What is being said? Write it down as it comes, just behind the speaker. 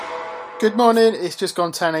Good morning, it's just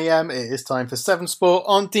gone 10 a.m. It is time for Severn Sport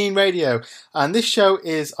on Dean Radio. And this show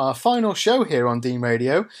is our final show here on Dean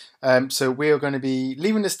Radio. So we are going to be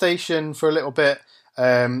leaving the station for a little bit.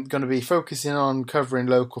 Going to be focusing on covering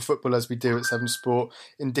local football as we do at Severn Sport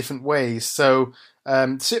in different ways. So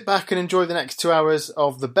sit back and enjoy the next 2 hours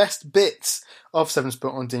of the best bits of Severn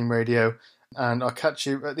Sport on Dean Radio. And I'll catch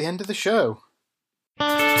you at the end of the show.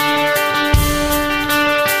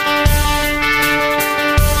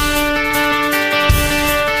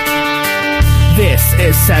 This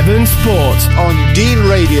is Severn Sport on Dean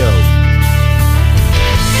Radio.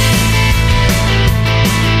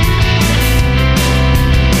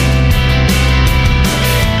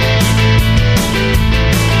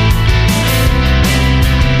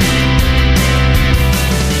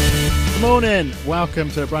 Good morning, welcome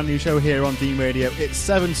to a brand new show here on Dean Radio. It's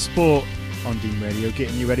Severn Sport on Dean Radio,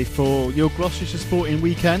 getting you ready for your Gloucestershire sporting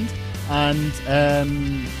weekend. And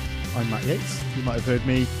I'm Matt Yates. You might have heard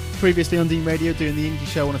me previously on Dean Radio doing the indie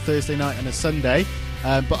show on a Thursday night and a Sunday,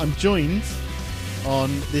 but I'm joined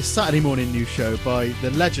on this Saturday morning news show by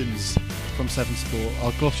the legends from Severn Sport,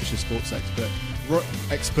 our Gloucestershire sports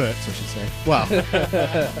experts, I should say. Wow.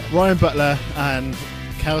 Ryan Butler and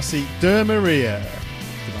Kelsey De Maria.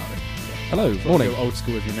 Hello, morning. Old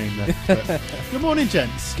school with your name there. Good morning,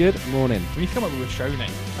 gents. Good morning. We need to come up with a show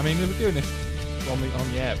name. I mean, we were doing this on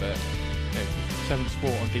the air, but Severn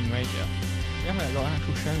Sport on Dean Radio. We haven't got an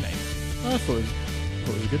actual show name. I thought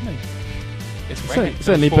it was a good name. It's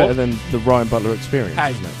certainly better than the Ryan Butler experience,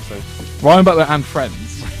 hey, isn't it? So. Ryan Butler and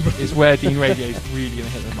Friends is where Dean Radio is really going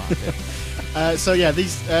to hit the market. So yeah,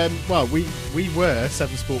 these we were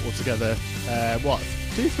Severn Sport altogether.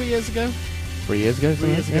 2-3 years ago? 3 years ago,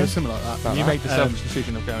 something like that. You made the selfish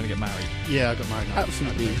decision of going to get married. Yeah, I got married.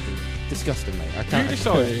 Absolutely disgusting, mate. You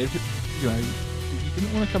decided, you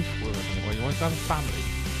didn't want to come to work anymore. You wanted to have a family.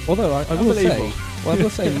 Although I will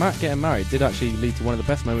say, Matt getting married did actually lead to one of the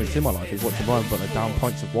best moments in my life. Is watching Ryan Butler down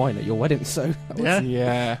pints of wine at your wedding. So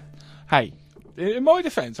yeah. Hey, in my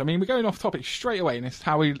defence, I mean, we're going off topic straight away, and it's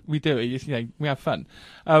how we do it. We have fun.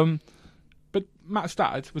 But Matt's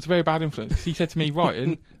dad was a very bad influence. He said to me,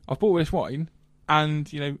 Ryan, I've bought this wine, and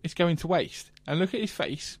it's going to waste. And look at his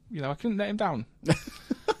face. I couldn't let him down.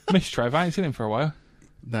 Miss Trev, I ain't seen him for a while.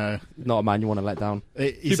 No, not a man you want to let down.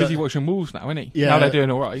 He's busy watching Wolves now, isn't he? Yeah, now they're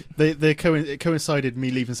doing all right. It coincided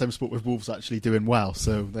me leaving Severn Sport with Wolves actually doing well,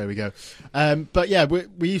 so there we go. But yeah,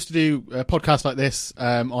 we used to do a podcast like this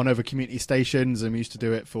on other community stations, and we used to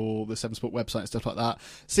do it for the Severn Sport website and stuff like that.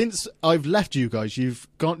 Since I've left you guys, you've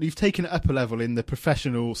taken it up a level in the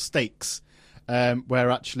professional stakes,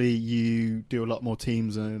 where actually you do a lot more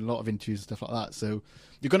teams and a lot of interviews and stuff like that. So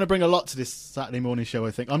you're going to bring a lot to this Saturday morning show,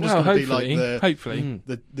 I think. I'm just going to be like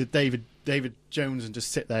the David Jones and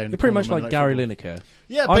just sit there. You're pretty much like Gary Lineker.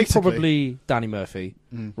 Yeah, I'm basically. probably Danny Murphy.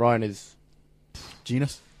 Ryan is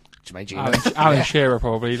Genus. Jermaine Genus. Alan Shearer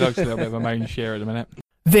probably. He likes a little bit of a moan Shearer at the minute.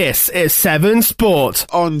 This is Severn Sport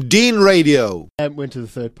on Dean Radio. We're into the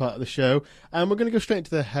third part of the show, and we're going to go straight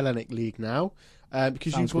into the Hellenic League now.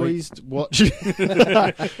 Because you boys watched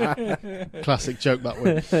classic joke that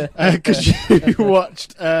one. Because you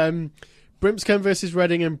watched Brimscombe versus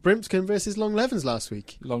Reading and Brimscombe versus Long Levens last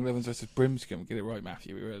week. Long Levens versus Brimscombe. Get it right,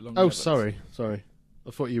 Matthew. We were at Long Oh, Levens. sorry. I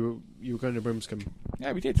thought you were going to Brimscombe.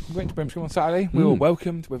 Yeah, we did. We went to Brimscombe on Saturday. We were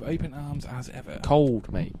welcomed with open arms as ever.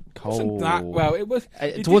 Cold, mate. Cold. It was.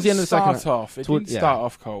 Towards the end of the second half. It didn't start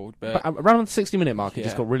off cold, but around the 60-minute mark, it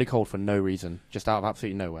just got really cold for no reason, just out of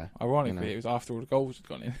absolutely nowhere. Ironically, it was after all the goals had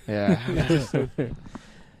gone in. Yeah.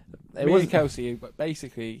 Me and Kelsey, but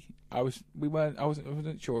basically, I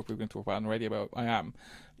wasn't sure if we were going to talk about it on the radio, but I am.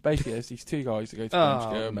 Basically, there's these two guys that go to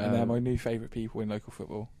Brimscombe, and they're my new favourite people in local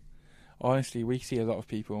football. Honestly, we see a lot of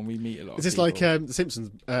people and we meet a lot of people. Is this like The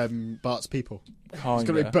Simpsons, Bart's people? Kinda. It's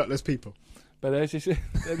going to be Butler's people. But there's just,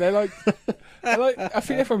 they're like, I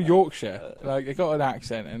think they're from Yorkshire. Like, they got an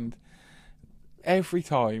accent, and every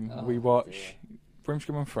time we watch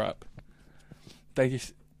Brimscombe and Thrupp, they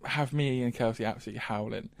just have me and Kelsey absolutely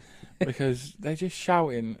howling because they're just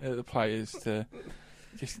shouting at the players to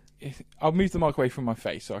just. I'll move the mic away from my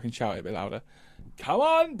face so I can shout it a bit louder. Come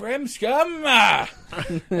on, Brimscombe!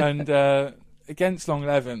 And against Long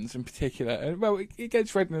Levens in particular, and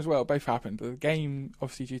against Reading as well, both happened. The game,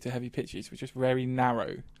 obviously due to heavy pitches, was just very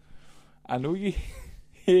narrow. And all you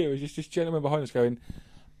hear is just this gentleman behind us going,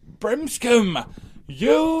 Brimscombe,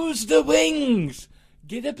 use the wings!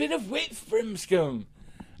 Get a bit of width, Brimscombe!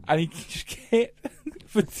 And he just kept,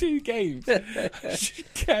 for 2 games,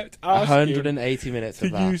 just kept asking 180 minutes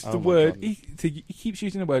of that. Use the word, he keeps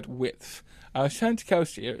using the word width. I was turned to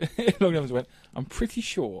Kelsey Long Levens and went, I'm pretty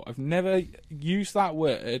sure I've never used that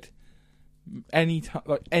word any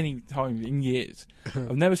time in years.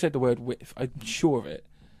 I've never said the word whiff. I'm sure of it.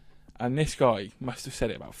 And this guy must have said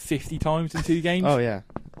it about 50 times in 2 games. Oh yeah,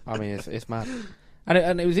 I mean it's mad,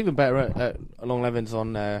 and it was even better at Long Levens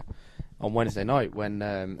on Wednesday night when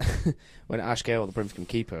when Ash Gale, the Brimscombe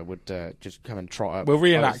keeper, would just come and trot up. We'll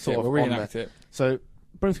reenact it. So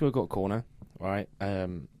Brimscombe got a corner, right? I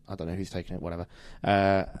don't know who's taking it, whatever.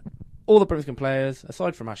 All the Brimscombe players,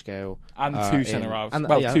 aside from Ash Gale, and 2 centre halves, and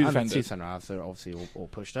 2 defenders, 2 centre halves, they're obviously all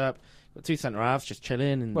pushed up. But 2 centre halves just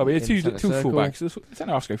chilling. And we had 2 fullbacks. So the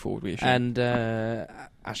centre halves go forward. We assume. And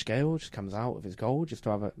Ash Gale just comes out with his goal just to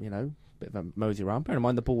have a bit of a mosey around. Bear in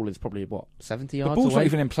mind the ball is probably 70 yards away. The ball's not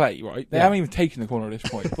even in play, right? They haven't even taken the corner at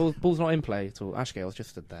this point. Ball's not in play at all. Ash Gale's just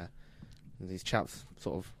stood there. And these chaps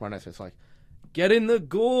sort of run out, so it's like, get in the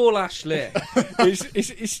goal, Ashley.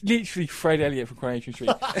 it's literally Fred Elliott from Coronation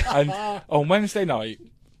Street. And on Wednesday night,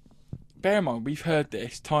 bear in mind, we've heard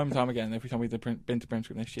this time and time again every time we've been to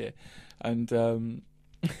Brimscombe this year. And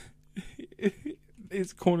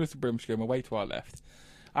it's corners to Brimscombe, away to our left.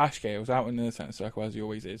 Ash Gale's out in the centre circle, as he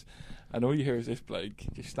always is. And all you hear is this bloke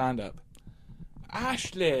just stand up.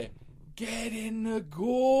 Ashley, get in the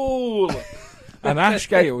goal. And Ash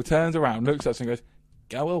Gale turns around, looks at us and goes,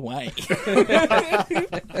 go away.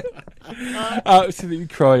 Absolutely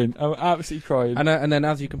crying. I'm absolutely crying. And then,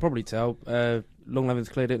 as you can probably tell, Long Levens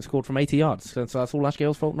cleared it and scored from 80 yards. So that's all Ash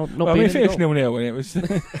Gale's fault. Not well, being it finished 0-0, and it was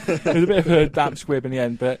a bit of a damp squib in the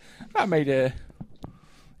end, but that made it.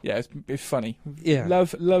 Yeah, it's funny. Yeah,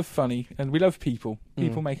 love funny, and we love people.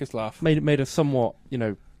 People make us laugh. Made a somewhat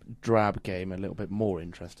drab game a little bit more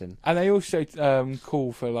interesting. And they also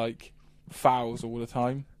call for like fouls all the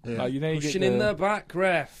time. Yeah. Like, Pushing in the back,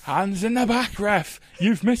 ref. Hands in the back, ref.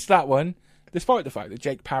 You've missed that one, despite the fact that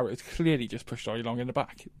Jake Parrott has clearly just pushed Ollie Long in the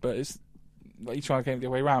back. But it's like he's trying to get the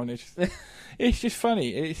way around. It's just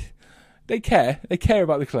funny. They care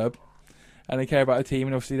about the club. And they care about the team,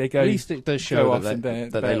 and obviously they go. At least it does show that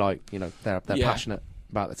they like, they're passionate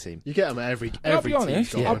about the team. You get them at every I'll be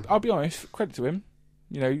honest. team. I'll be honest. Credit to him.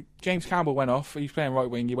 James Campbell went off. He's playing right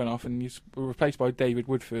wing. He went off, and he's replaced by David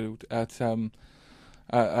Woodfield at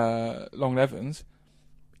Long Levens.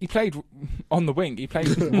 He played on the wing. He played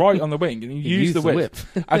right on the wing, and he used the whip.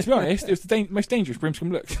 And to be honest, it was the most dangerous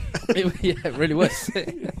Brimscombe looked. It really was.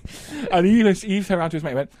 And he turned around to his mate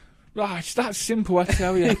and went, it's that simple, I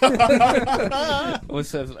tell you. It's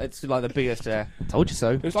like the biggest. Told you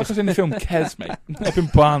so. It was like I was in the film Kes, mate, up in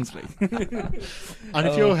Barnsley. And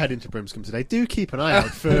if you're heading to Brimscombe today, do keep an eye out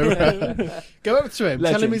for. Go over to him.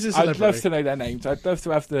 Legends. Tell him he's a celebrity. I'd love to know their names. I'd love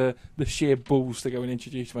to have the sheer balls to go and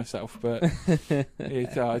introduce myself, but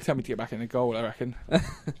it'd tell me to get back in the goal, I reckon.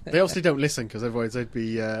 They obviously don't listen because otherwise they'd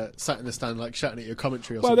be sat in the stand like shouting at your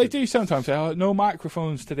commentary or something. Well, they do sometimes say, no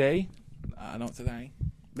microphones today. Not today.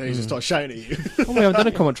 Then you just start shouting at you. We haven't done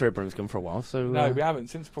a commentary at Brimscombe for a while, so no, we haven't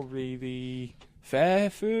since probably the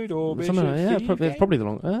Fairford or Bishop. Probably the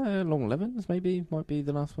Long Levens. Maybe might be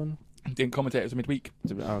the last one. Didn't commentate. It was midweek.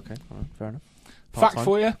 Oh, okay, all right, fair enough. Fact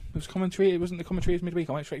for you: it was commentary. It wasn't the commentary. It was midweek.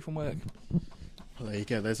 I went straight from work. Well, there you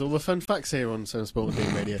go. There's all the fun facts here on Severn Sport and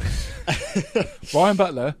Beam Radio. Ryan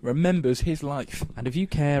Butler remembers his life, and if you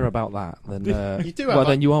care about that, then you do.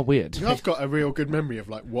 Then you are weird. You have got a real good memory of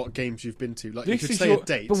like what games you've been to. Like this you could say a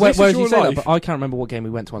date. But whereas you say that, but I can't remember what game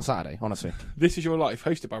we went to on Saturday. Honestly, This Is Your Life,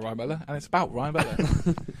 hosted by Ryan Butler, and it's about Ryan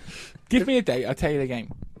Butler. Give me a date. I'll tell you the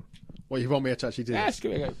game. What you want me to actually do? Yes,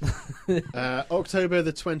 give it a go. October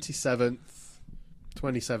the 27th,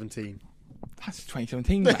 2017. That's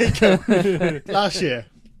 2017. Last year.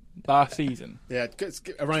 Last season. Yeah, it's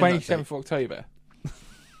around 27th of October.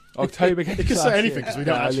 October. You can say anything because we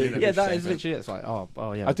don't actually know. Yeah, that is literally it. It's like,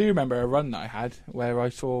 oh yeah. I do remember a run that I had where I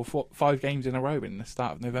saw 5 games in a row in the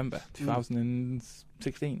start of November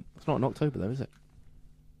 2016. It's not in October though, is it?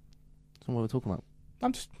 That's not what we're talking about.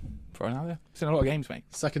 I'm just throwing it out there. It's in a lot of games, mate.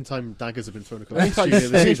 Second time daggers have been thrown across the studio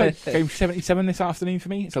this evening. Game 77 this afternoon for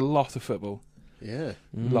me. It's a lot of football. Yeah.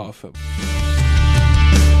 A lot of football.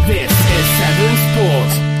 This is Severn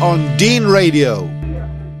Sport on Dean Radio.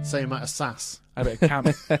 Same amount of sass. A bit of camp,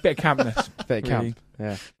 bit of campness. Bit of camp.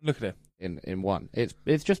 Yeah. Look at it. In one,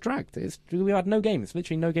 it's just dragged. We had no games.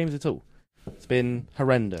 Literally no games at all. It's been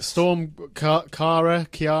horrendous. Storm, Kiara.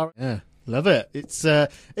 Yeah, love it. It's a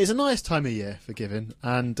nice time of year for giving,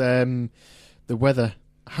 and the weather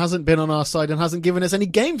hasn't been on our side and hasn't given us any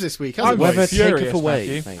games this week, has it? Weather furious, take it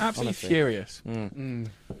away. mate, absolutely furious.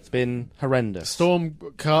 It's been horrendous. Storm,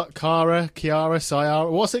 Kiara, Sayara.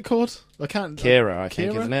 What's it called? I can't. Kira, I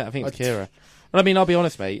think, isn't it? I think it's Kira. But I mean, I'll be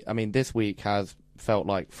honest, mate. I mean, this week has felt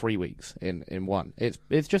like 3 weeks in one.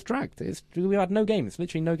 It's just dragged. We had no games.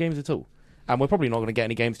 Literally no games at all. And we're probably not going to get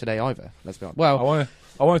any games today either. Let's be honest. I Well,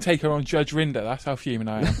 want to take her on Judge Rinder. That's how fuming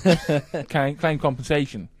I am. Claim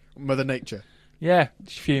compensation. Mother Nature. Yeah,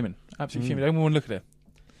 she's fuming. Absolutely fuming. Don't want to look at her.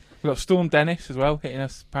 We've got Storm Dennis as well hitting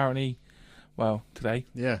us apparently. Well, today,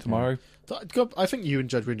 Yeah. tomorrow, I think you and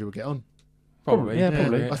Judge Rinder will get on. probably. Yeah,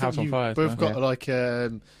 probably. I House think on you fire. both yeah. got like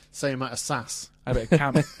same amount of sass. A bit of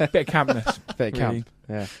camp, bit of campness. bit of really. camp.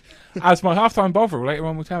 Yeah. As my halftime bovril later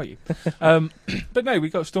on will tell you. But no, we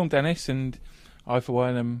got Storm Dennis, and I for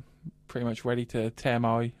one am pretty much ready to tear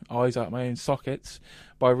my eyes out my own sockets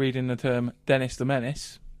by reading the term Dennis the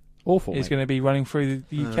Menace. Awful. Is mate. going to be running through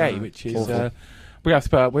the UK, which is awful. we have to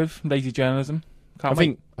put up with lazy journalism. I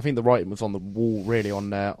think the writing was on the wall really on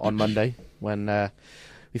Monday when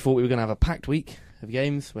we thought we were going to have a packed week of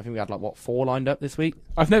games. I think we had 4 lined up this week.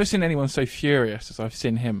 I've never seen anyone so furious as I've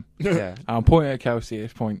seen him. Yeah. I'm pointing at Kelsey at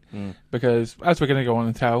this point because, as we're going to go on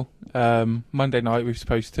and tell, Monday night we were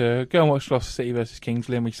supposed to go and watch Gloucester City versus Kings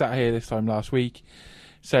Lynn. We sat here this time last week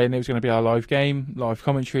saying it was going to be our live game, live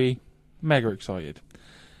commentary. Mega excited.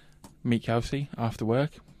 Meet Kelsey after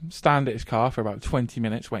work. Stand at his car for about 20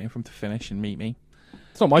 minutes waiting for him to finish and meet me.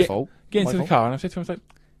 It's not my fault. Get into My the fault. car and I said to him,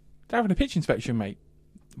 they're having a pitch inspection, mate.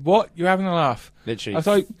 What? You're having a laugh? Literally, I was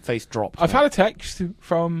like, face dropped. I've had a text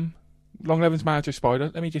from Longlevens manager Spider.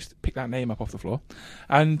 Let me just pick that name up off the floor.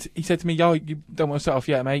 And he said to me, yo, you don't want to set off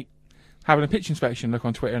yet, mate. Having a pitch inspection, look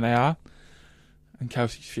on Twitter and they are. And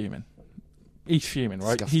Kelsey's fuming. He's fuming,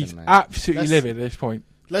 right? Disgusting, He's mate. absolutely livid at this point.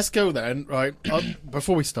 Let's go then, right?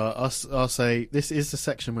 Before we start, I'll say this is the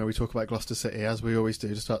section where we talk about Gloucester City, as we always do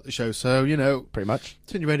to start the show. So, pretty much.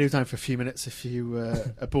 turn your radio down for a few minutes if you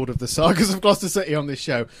are bored of the sagas of Gloucester City on this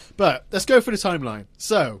show. But let's go for the timeline.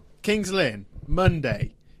 So, Kings Lynn,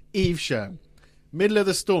 Monday, Eve show, middle of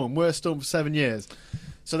the storm, worst storm for 7 years.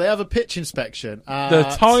 So they have a pitch inspection. The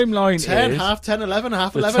timeline 10, is... half 10, 11,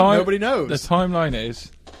 half the 11, time- nobody knows. The timeline is...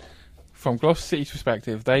 From Gloucester City's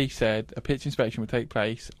perspective, they said a pitch inspection would take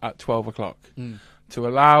place at 12 o'clock to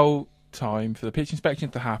allow time for the pitch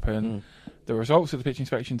inspection to happen, the results of the pitch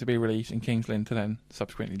inspection to be released, and Kings Lynn to then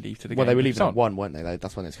subsequently leave to the game. Well, they were and leaving so at on. 1, weren't they?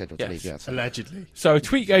 That's when they're scheduled to Yes. leave. Yeah, so. Allegedly. So a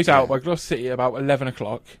tweet goes out by Gloucester City about 11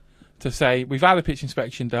 o'clock to say, we've had a pitch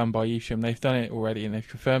inspection done by Evesham, they've done it already, and they've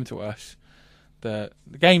confirmed to us that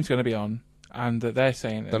the game's going to be on, and that they're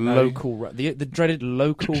saying that the dreaded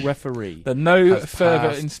local referee. that no has further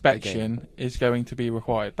passed the inspection is going to be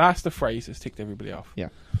required. That's the phrase that's ticked everybody off. Yeah.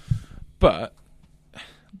 But,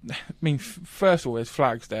 I mean, first of all, there's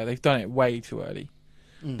flags there. They've done it way too early.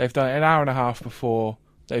 They've done it an hour and a half before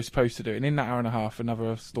they were supposed to do it. And in that hour and a half,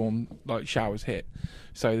 another storm, showers hit.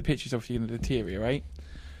 So the pitch is obviously going to deteriorate.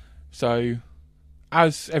 So,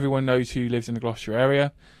 as everyone knows who lives in the Gloucestershire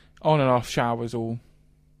area, on and off showers all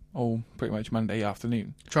pretty much Monday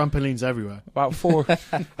afternoon. Trampolines everywhere. About 4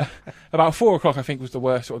 o'clock, I think, was the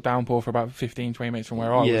worst sort of downpour for about 15, 20 minutes from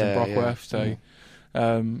where I was in Brockworth. So,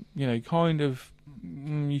 kind of,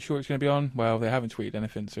 you sure it's going to be on? Well, they haven't tweeted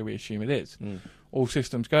anything, so we assume it is. All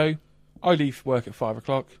systems go. I leave work at 5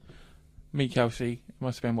 o'clock. Meet Kelsey. It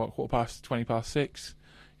must have been, 20 past 6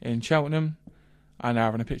 in Cheltenham. And they're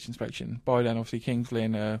having a pitch inspection. By then, obviously, Kings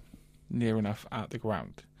Lynn are near enough at the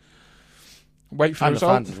ground. Wait for And the the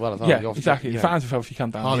result. fans as well. Yeah, exactly. The fans have obviously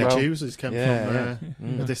come down Harley as well. Chews has come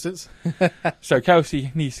from a distance. So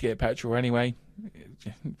Kelsey needs to get petrol anyway.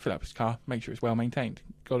 Fill up his car, make sure it's well maintained.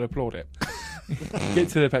 Got to applaud it. Get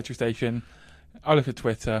to the petrol station. I look at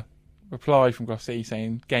Twitter. Reply from Gloucester City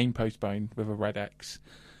saying game postponed with a red X.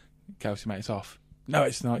 Kelsey, mate, it's off. No,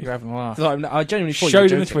 it's not. You're having a laugh. I genuinely thought Showed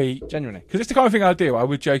you him were the joking. tweet. Genuinely. Because it's the kind of thing I do. I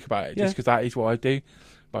would joke about it Yeah. just because that is what I do.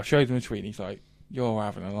 But I showed him the tweet and he's like, you're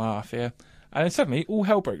having a laugh here. And then suddenly all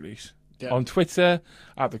hell broke loose. Yeah. On Twitter,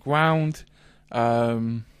 at the ground,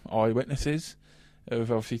 eyewitnesses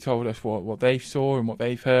have obviously told us what they saw and what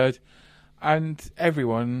they've heard. And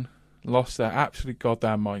everyone lost their absolute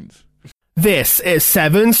goddamn minds. This is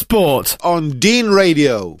Severn Sport. On Dean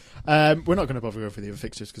Radio. We're not going to bother over the other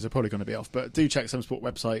fixtures because they're probably going to be off, but do check Severn Sport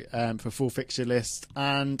website for full fixture list.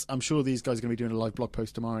 And I'm sure these guys are going to be doing a live blog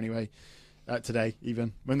post tomorrow anyway. Today,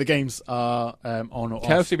 even when the games are on or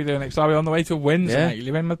Kelsey off. will be doing it. So I'll be on the way to Windsor, Yeah. mate.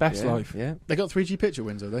 Living my best life. Yeah. They got 3G pitch at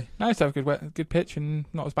Windsor, have they? Nice to have good pitch and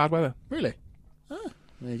not as bad weather. Really? Ah,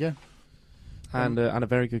 there you go. And a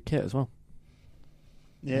very good kit as well.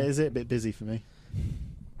 Yeah, is it a bit busy for me?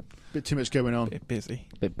 Bit too much going on. Bit busy.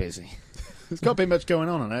 Bit busy. There's got a bit much going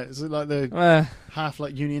on it. Is it like the half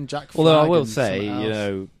like Union Jack flag? Although I will and say, something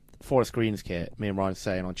else? Forest Green's kit, me and Ryan were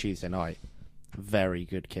saying on Tuesday night, very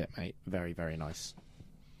good kit, mate. Very, very nice.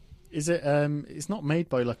 Is it? It's not made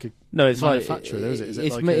by like a No, it's manufacturer, though, is it? Is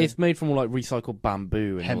it like it's made from all like recycled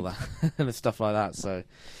bamboo and hemp? all that and stuff like that. So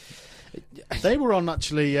They were on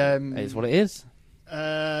actually. It is what it is.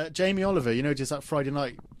 Jamie Oliver, just that Friday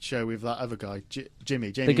night show with that other guy,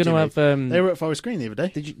 Jimmy. They're going to have. They were at Forest Green the other day.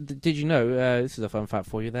 Did you know? This is a fun fact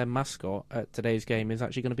for you. Their mascot at today's game is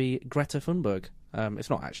actually going to be Greta Thunberg. It's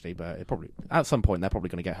not actually, but it probably at some point they're probably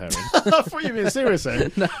going to get her in. I thought you were being serious.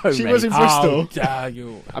 No, she mate. was in Bristol. How dare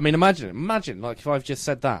you? I mean, imagine, like if I've just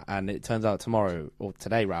said that and it turns out tomorrow or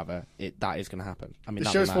today rather, that is going to have I mean, the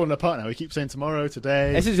show's falling apart now. We keep saying tomorrow,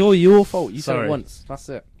 today. This is all your fault. You said Sorry. it once. That's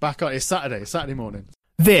it. Back on. It's Saturday morning.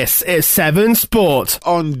 This is Severn Sport.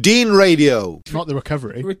 On Dean Radio. Not the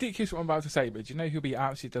recovery. Ridiculous what I'm about to say, but do you know who'll be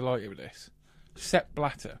absolutely delighted with this? Sepp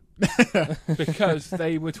Blatter. Because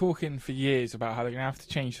they were talking for years about how they're going to have to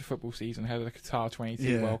change the football season ahead of the Qatar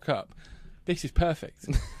 22 World Cup. This is perfect.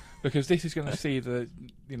 Because this is going to see the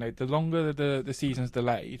longer the season's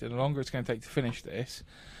delayed and the longer it's going to take to finish this,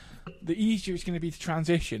 the easier it's going to be to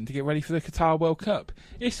transition to get ready for the Qatar World Cup.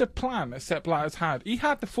 It's a plan that Sepp Blatter's had. He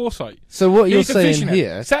had the foresight. So what you're He's a saying visionary.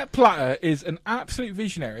 here? Sepp Blatter is an absolute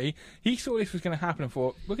visionary. He saw this was going to happen and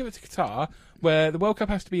thought, we'll give it to Qatar, where the World Cup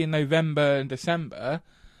has to be in November and December,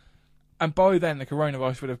 and by then the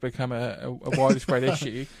coronavirus would have become a wider spread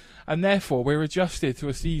issue, and therefore we're adjusted to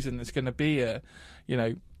a season that's going to be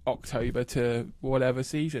October to whatever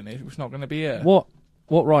season. It's not going to be What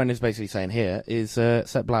Ryan is basically saying here is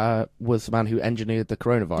Sepp Blatter was the man who engineered the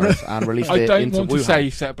coronavirus and released it into Wuhan. I don't want to say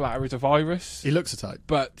Sepp Blatter is a virus. He looks a type.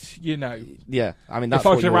 But, Yeah, I mean, that's if I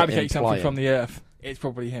what could you're eradicate implying. something from the earth, it's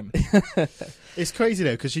probably him. It's crazy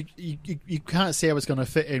though, because you can't see how it's going to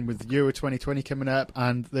fit in with Euro 2020 coming up,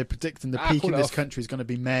 and they're predicting the peak in this country is going to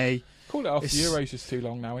be May. Call it off. The Euros is too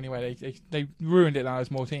long now. Anyway, they ruined it now.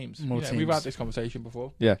 There's more teams. Teams. We've had this conversation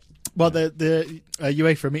before. Yeah. Well, the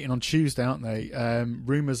UEFA are meeting on Tuesday, aren't they?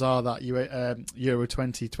 Rumours are that Euro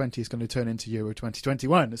 2020 is going to turn into Euro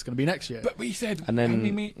 2021. It's going to be next year. But we said, and then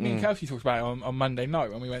me and Kelsey talked about it on Monday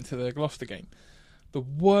night when we went to the Gloucester game. The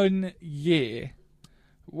 1 year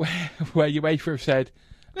where UEFA have said,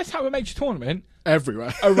 let's have a major tournament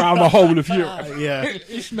everywhere around the whole of Europe. Yeah,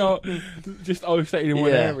 it's not just isolated in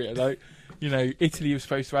one area. Like, Italy was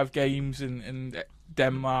supposed to have games and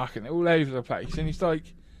Denmark and all over the place, and it's like,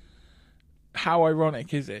 how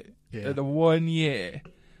ironic is it that the 1 year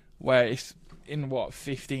where it's in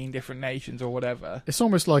 15 different nations or whatever? It's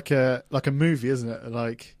almost like a movie, isn't it?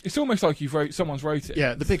 Like, it's almost like someone's wrote it.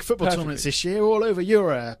 Yeah, the big football tournaments this year all over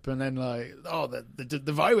Europe, and then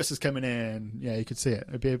the virus is coming in. Yeah, you could see it.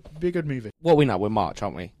 It'd be a good movie. Well, we know we're March,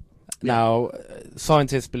 aren't we? Yeah. Now,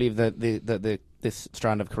 scientists believe that this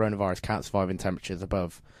strand of coronavirus can't survive in temperatures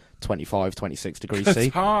above 25, 26 degrees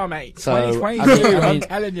C. Qatar, mate. So, 2022, I'm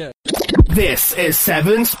telling you. This is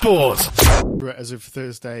Severn Sport. As of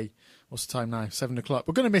Thursday, what's the time now? 7 o'clock.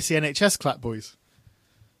 We're going to miss the NHS clap, boys.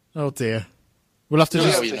 Oh dear. We'll have to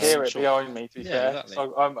just hear it behind me. To be fair, exactly.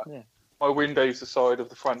 So my window's the side of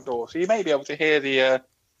the front door, so you may be able to hear the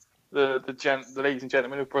ladies and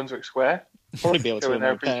gentlemen of Brunswick Square. Probably be able to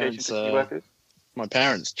hear my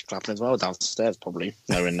parents clapping as well downstairs, probably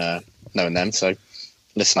knowing them. So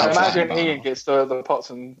listen. I imagine Ian gets the pots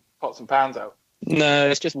and pans out. No,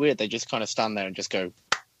 it's just weird. They just kind of stand there and just go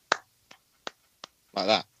like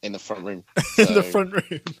that in the front room. So... in the front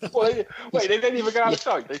room. Wait, they don't even go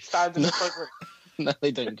outside. They stand in the front room. No, they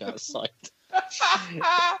don't go outside.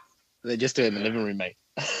 They just do it in the living room, mate.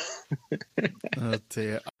 Oh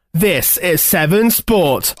dear. This is Severn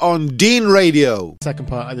Sport. On Dean Radio. Second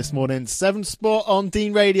part of this morning, Severn Sport on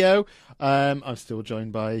Dean Radio. I'm still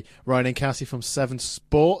joined by Ryan and Cassie from Severn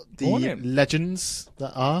Sport, the legends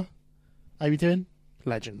that are. How you doing?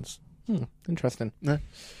 Legends. Interesting. No.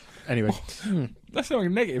 Anyway. That's not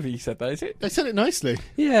negative you said that, is it? They said it nicely.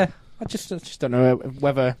 Yeah. I just don't know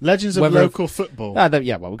whether... Legends of local football. Well,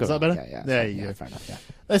 we'll go. Is that better? Yeah, there you go. Fair enough, yeah.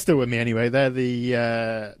 They're still with me anyway. They're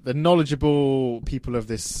the knowledgeable people of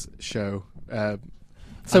this show.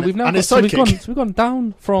 So we've gone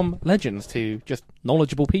down from legends to just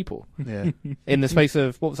knowledgeable people. Yeah. In the space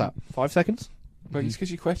of, what was that, 5 seconds? Well, it's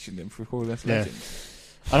because you questioned them for calling us legends.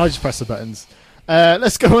 And I just press the buttons.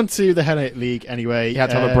 Let's go on to the Headache League anyway. You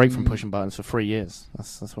had to have a break from pushing buttons for 3 years.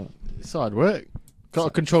 That's what. It's hard work. Got to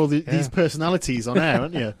control these personalities on air,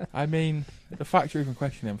 haven't you? I mean, the fact you even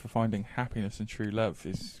question them for finding happiness and true love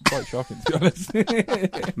is quite shocking, to be honest.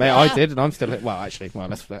 Mate, I did, and I'm still... Well, actually,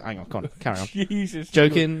 let's... Hang on, come on, carry on. Jesus.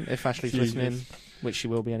 Joking, if Ashley's listening, which she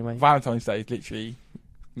will be anyway. Valentine's Day is literally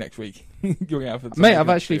next week. You're gonna have Mate, I've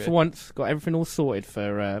actually, for once, got everything all sorted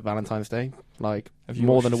for Valentine's Day. Like,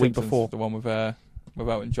 more than a week before. The one with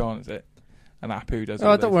Elton John, is it? And Apu does.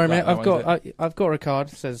 Oh, don't worry, mate. I've got a card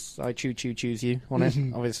that says "I choose you" on it.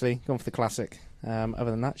 Obviously, gone for the classic.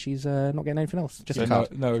 Other than that, she's not getting anything else. Just So a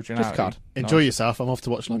card. no originality. Just a card. Enjoy Nice. yourself. I'm off to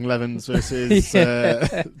watch Long Levens versus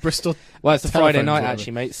Bristol. Well, it's a Telephones, Friday night, whatever.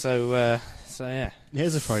 actually, mate. So yeah. It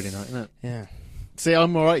is a Friday night, isn't it? Yeah. See,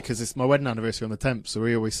 I'm all right because it's my wedding anniversary on the 10th, so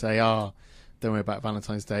we always say, don't worry about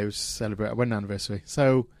Valentine's Day, we just celebrate our wedding anniversary.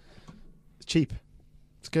 So, it's cheap.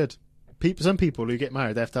 It's good. Some people who get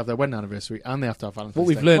married, they have to have their wedding anniversary and they have to have Valentine's What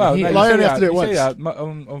we've Day. learned Well, here. no, Well, I you only say have to do it that- you say once.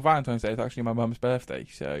 that on Valentine's Day, it's actually my mum's birthday,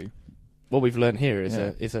 so... What we've learned here is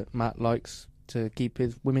Yeah. that Matt likes to keep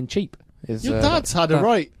his women cheap. Your dad's had a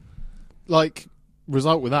right,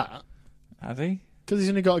 result with that. Has he? Because he's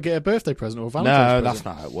only got to get a birthday present or a Valentine's No, present. that's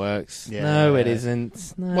not how it works. Yeah. No, it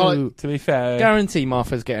isn't. No. Well, To be fair... Guarantee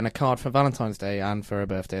Martha's getting a card for Valentine's Day and for her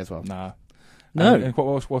birthday as well. Nah. No. And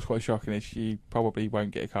what's quite shocking is she probably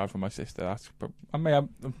won't get a card from my sister.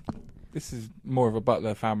 This is more of a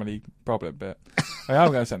Butler family problem, but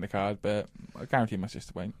I'm going to send the card, but I guarantee my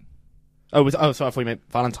sister won't. Oh, so I thought you meant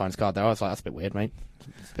Valentine's card there. I was like, that's a bit weird, mate.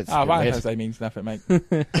 It's a bit Valentine's weird. Day means nothing, mate.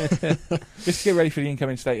 Just to get ready for the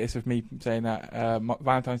incoming status of me saying that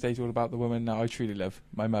Valentine's Day is all about the woman that I truly love,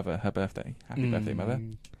 my mother, her birthday. Happy birthday, mother.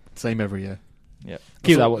 Same every year. Yep.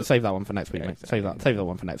 Keep that one. Save that one for next week, Yeah, mate. exactly. Save that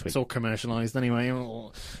one for next week. It's all commercialised anyway.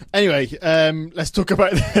 Anyway, let's talk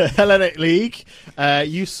about the Hellenic League.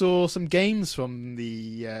 You saw some games from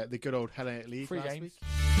the good old Hellenic League 3 last games. week.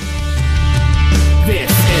 This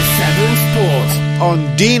is Severn Sport.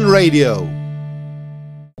 On Dean Radio.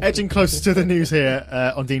 Edging closer to the news here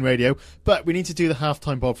on Dean Radio, but we need to do the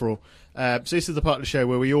halftime bovril. So this is the part of the show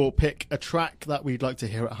where we all pick a track that we'd like to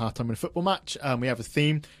hear at halftime in a football match. We have a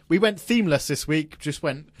theme. We went themeless this week. Just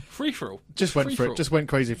went Free for all. Just went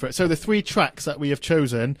crazy for it. So the 3 tracks that we have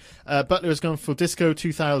chosen, Butler has gone for Disco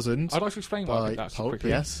 2000 I'd like to explain why I by did that so Pulp. quickly.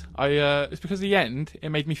 Yes. It's because at the end, it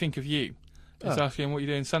made me think of you. It's Oh. asking, what are you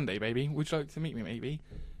doing Sunday, baby? Would you like to meet me, maybe?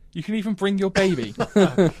 You can even bring your baby.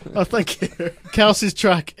 Oh, thank you. Kelsey's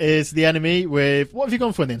track is The Enemy with... What have you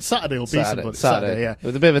gone for then? Saturday or Be Somebody? Saturday. Yeah. It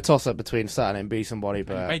was a bit of a toss-up between Saturday and Be Somebody, You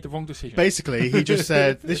but made the wrong decision. Basically, he just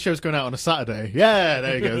said, this show's going out on a Saturday. Yeah,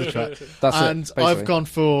 there you go, the track. that's And it. I've basically. gone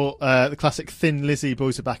for the classic Thin Lizzy,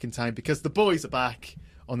 Boys Are Back in Town, because the boys are back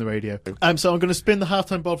on the radio. So I'm going to spin the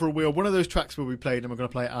halftime bovril wheel. One of those tracks will be played, and we're going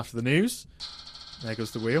to play it after the news. There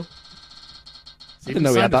goes the wheel. I didn't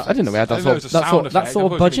know we had that. I didn't know we had I that didn't know it sort was a sound that effect.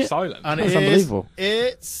 sort I of thought it was gonna be budget. silent. And That's it is, unbelievable.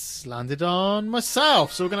 it's landed on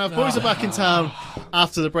myself. So we're going to have Boys Are Back in Town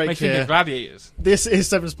after the break Make think here. of gladiators. This is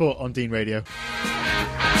Severn Sport on Dean Radio.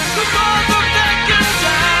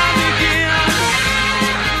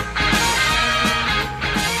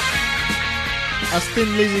 As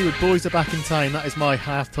Thin Lizzy with Boys Are Back in Time, that is my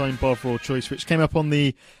halftime bovril choice, which came up on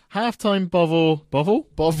the halftime bovril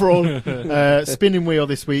spinning wheel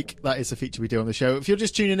this week. That is a feature we do on the show. If you're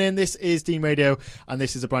just tuning in, this is Dean Radio, and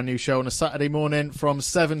this is a brand new show on a Saturday morning from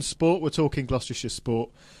Severn Sport. We're talking Gloucestershire sport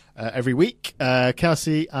every week.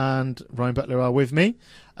 Kelsey and Ryan Butler are with me.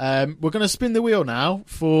 We're going to spin the wheel now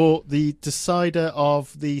for the decider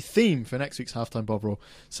of the theme for next week's halftime bovril.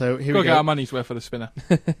 So here Got we to get our go. money's worth for the spinner.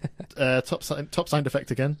 Top sound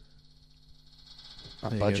effect again. That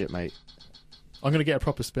There you budget, mate. I'm going to get a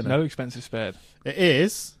proper spinner. No expenses spared. It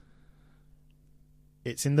is.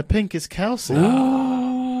 It's in the pink. It's Kelsey.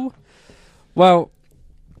 Ooh. Well,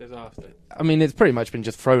 Disaster. I mean, it's pretty much been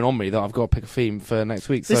just thrown on me that I've got to pick a theme for next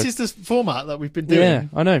week. So This is the format that we've been doing. yeah,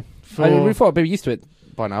 I know. We thought I'd be used to it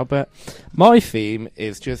by now, but my theme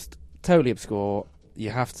is just totally obscure. You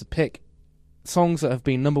have to pick songs that have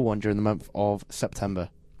been number 1 during the month of September.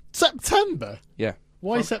 September? Yeah.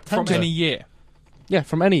 Why September? From any year. Yeah,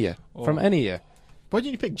 from any year. Or- From any year. Why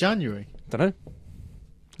didn't you pick January? Don't know.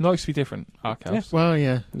 Likes to be different. Archives. Well,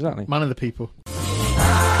 yeah. Exactly. Man of the people.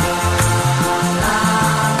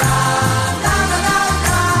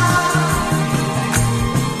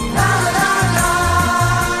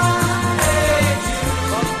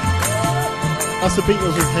 That's the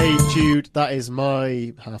Beatles with Hey Jude. That is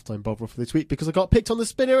my halftime bovril for this week because I got picked on the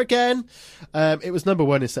spinner again. It was number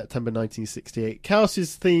 1 in September 1968.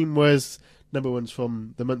 Kelsey's theme was number 1s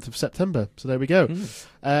from the month of September. So there we go.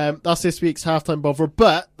 That's this week's halftime bovril,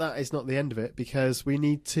 but that is not the end of it because we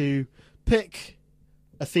need to pick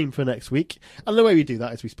a theme for next week. And the way we do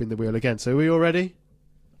that is we spin the wheel again. So are we all ready?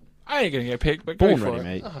 I ain't going to get picked, but Born go for ready, it.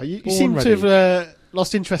 mate. Oh, you Born seem ready. to have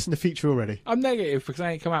lost interest in the feature already. I'm negative because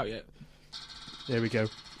I ain't come out yet. There we go.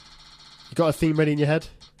 You got a theme ready in your head?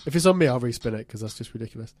 If it's on me, I'll respin it because that's just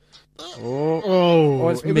ridiculous. Oh,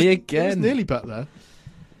 it's it me was, again. It was nearly Butler.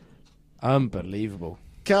 Unbelievable.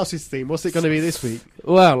 Kelsey's theme. What's it going to be this week?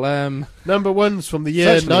 Well, Number 1s from the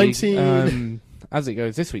year actually, 19. As it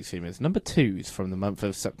goes, this week's theme is number 2s from the month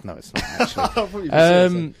of September. No, it's not I thought actually. you were gonna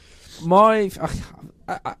say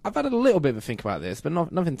I've had a little bit of a think about this, but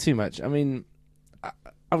nothing too much. I mean, I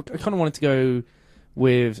kind of wanted to go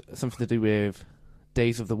with something to do with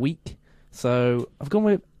days of the week. So I've gone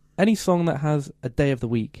with any song that has a day of the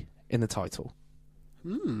week in the title.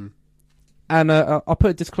 And I'll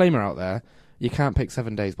put a disclaimer out there. You can't pick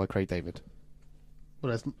 7 Days by Craig David.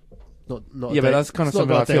 Well, that's not. Yeah, but that's kind of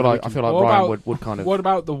something I feel like Ryan would kind of. What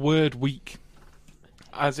about the word week,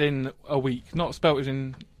 as in a week, not spelt as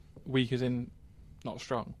in weak, as in not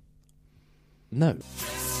strong? No.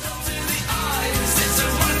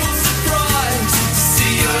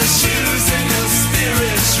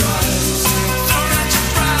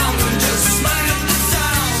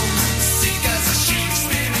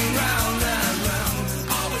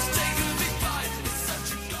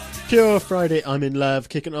 Pure Friday, I'm in love,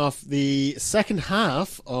 kicking off the second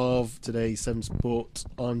half of today's Severn Sport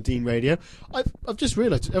on Dean Radio. I've just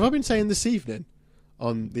realised, have I been saying this evening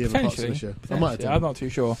on the other parts of the show? I might have done. I'm not too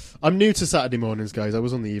sure. I'm new to Saturday mornings, guys. I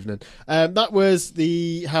was on the evening. That was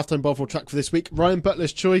the halftime Bovril track for this week. Ryan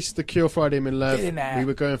Butler's choice, the Cure Friday I'm in love. Get in there. We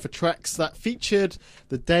were going for tracks that featured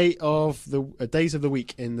the days of the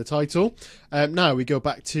week in the title. Now we go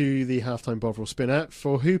back to the halftime Bovril spinner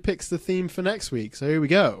for who picks the theme for next week. So here we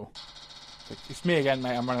go. It's me again,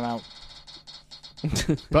 mate. I'm running out.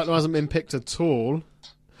 Butler hasn't been picked at all.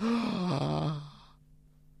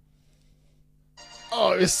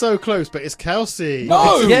 Oh, it's so close, but it's Kelsey.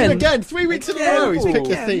 No! Again, 3 weeks in a row he's picked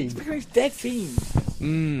a theme. It's because he's dead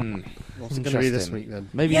themed. What's it going to be this week then?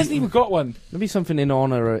 Maybe He hasn't even got one. Maybe something in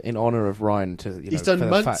honor of Ryan. He's done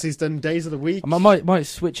months. He's done days of the week. I might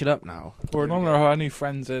switch it up now. Or in honour of our new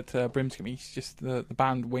friends at Brimscombe, he's just the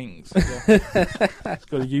band Wings. He's got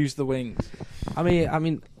to use the wings. I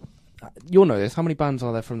mean, you'll know this. How many bands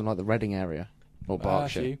are there from the Reading area or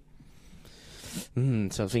Berkshire? So I'm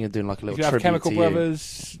thinking of doing like a little You have tribute Chemical to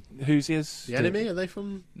Brothers, Hoosiers. The Enemy, are they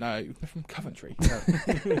from? No, they're from Coventry.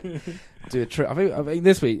 Do I think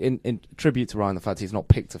this week in tribute to Ryan, the fact he's not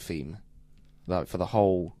picked a theme like for the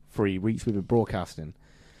whole 3 weeks we've been broadcasting.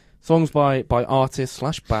 Songs by artists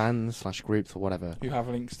 / bands / groups or whatever Who have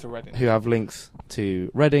links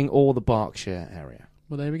to Reading or the Berkshire area.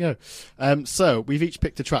 Well, there we go. So we've each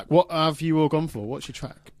picked a track. What have you all gone for? What's your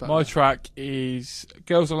track? My track is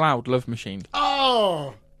Girls Aloud, Love Machine.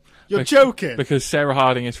 Oh, you're joking. Because Sarah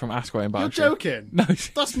Harding is from Ascot in You're Berkshire. joking. No.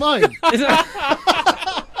 That's mine.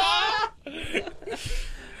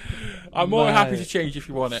 I'm more than happy to change if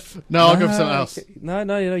you want it. No, I'll go for something else.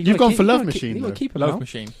 No. You've gone for Love Machine, You though. got to keep it Love now.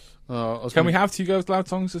 Machine. Oh, Can we have 2 Girls Aloud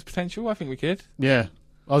songs as potential? I think we could. Yeah,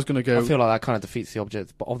 I was going to go. I feel like that kind of defeats the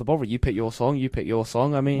object of the bother. You pick your song.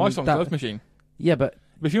 I mean, My song's Love Machine. Yeah, but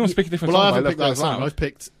if you want to pick a different well, I song, haven't by picked Love that Girls song. Loud. I've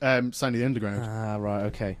picked Sandy the Underground. right,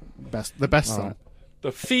 okay. The best All song. right.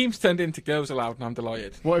 The theme's turned into Girls Aloud, and I'm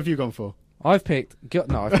delighted. What have you gone for? I picked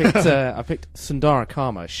Sundara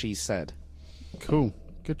Karma. She said. Cool.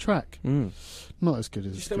 Good track. Not as good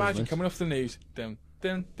as. Just imagine coming off the news. Dun,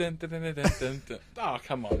 dun, dun, dun, dun, dun, dun, dun. Oh,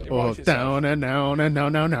 come on. It Oh, writes itself. down and down and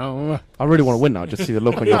down, down, down. I really want to win now. Just see the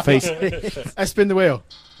look on your face. Let's spin the wheel.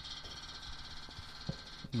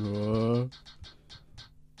 Oh.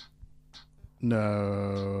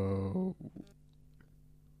 No.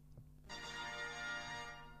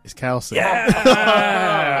 It's Kelsey.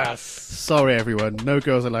 Yes! Sorry, everyone. No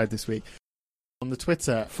girls allowed this week. On the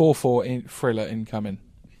Twitter. 4-4 thriller incoming.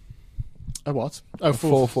 A what? Oh,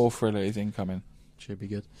 4-4 thriller is incoming. Should be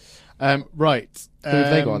good. Right. Who have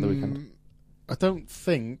they got on the weekend? I don't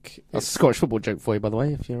think. That's a Scottish football joke for you, by the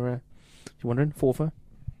way, if you're wondering. 4-4.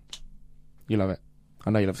 You love it. I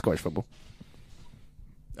know you love Scottish football.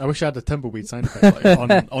 I wish I had a tumbleweed sound effect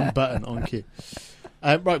on button, on cue.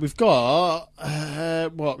 Right, we've got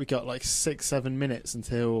we got like 6-7 minutes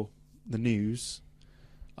until the news.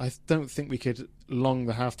 I don't think we could long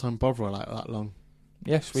the halftime Bovril out that long.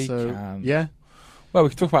 Yes, we can. Yeah. Well, we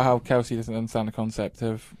can talk about how Kelsey doesn't understand the concept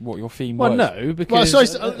of what your theme Well, was. no, because... Well,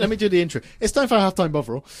 sorry, let me do the intro. It's time for halftime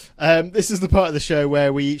Bovril. This is the part of the show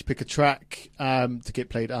where we each pick a track to get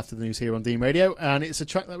played after the news here on Dean Radio, and it's a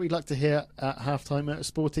track that we'd like to hear at halftime at a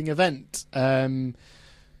sporting event.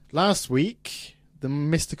 Last week, the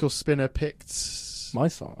mystical spinner picked... My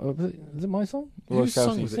song? Is it my song? Whose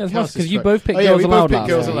song was it? Yeah, it's Kelsey's because you track. both picked we Girls both Aloud picked last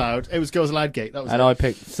Girls week. Aloud. It was Girls Aloud Gate. That was And it. I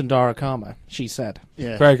picked Sundara Karma. She said.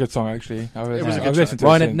 Yeah. Very good song, actually. It was a good I've listened to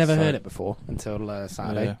Ryan it had since, never so- heard it before until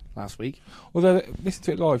Saturday last week. Although, listen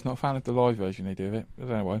to it live, not a fan of the live version they do of it. I don't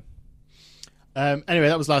know why. Anyway,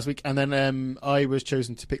 that was last week, and then I was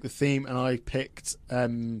chosen to pick the theme, and I picked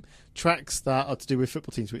tracks that are to do with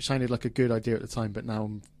football teams, which sounded like a good idea at the time, but now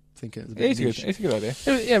I'm thinking it's a bit niche. It's a good idea.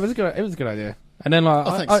 It was a good idea. And then, Oh,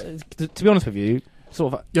 thanks. to be honest with you,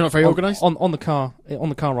 sort of You're not very organised? on the car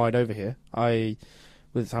ride over here. I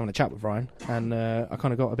was having a chat with Ryan, and I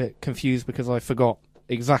kind of got a bit confused because I forgot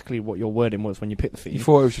exactly what your wording was when you picked the theme. You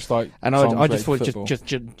thought it was just like, and I just thought football. just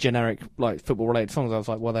generic like football related songs. I was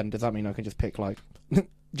like, well, then does that mean I can just pick like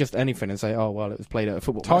just anything and say, oh well, it was played at a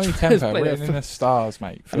football Tiny match. Tempo, written in the stars,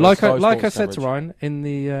 mate. for Like Sky I Sports said to coverage. Ryan in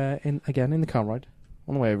the car ride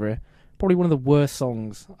on the way over here, probably one of the worst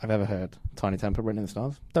songs I've ever heard. Tiny Temper, written in the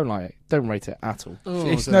stars. Don't like it. Don't rate it at all.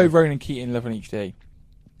 It's no Ronan Keating, Loving Each Day.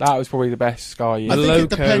 That was probably the best Sky. I think it Loco,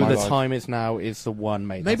 depends. The Time Is Now is the one,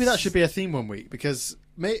 mate. Maybe that should be a theme one week because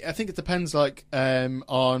I think it depends like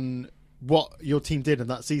on what your team did in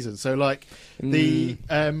that season. So like the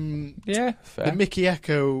Yeah, fair. the Mickey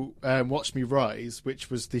Echo Watch Me Rise, which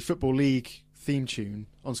was the Football League theme tune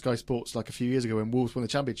on Sky Sports like a few years ago when Wolves won the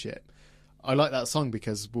championship. I like that song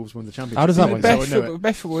because Wolves won the championship. How does that the work?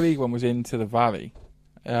 best Football League one was Into the Valley.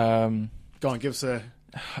 Go on, give us a...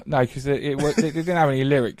 No, because it didn't have any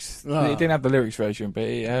lyrics. Ah. It didn't have the lyrics version, but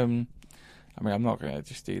I mean, I'm not going to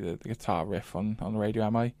just do the guitar riff on the radio,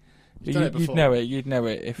 am I? You've done it before. You'd know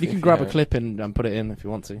it if You can grab a clip and put it in if you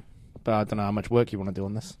want to. But I don't know how much work you want to do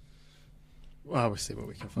on this. Well, we'll see what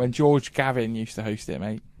we can find. When George Gavin used to host it,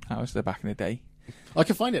 mate. That was the back in the day. I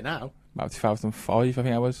can find it now. About 2005, I think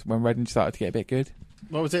that was, when Reading started to get a bit good.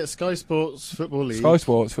 What was it? Sky Sports Football League. Sky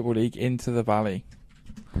Sports Football League, Into the Valley.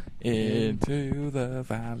 Into the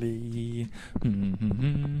Valley.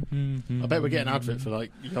 I bet we're getting an advert for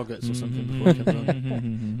like yogurts or something before it comes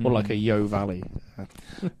on. Or like a Yo Valley. Like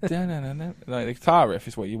the guitar riff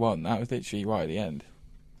is what you want. That was literally right at the end.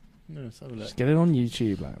 No, let's have a look. Just get it on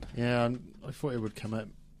YouTube, lad. Yeah, I thought it would come up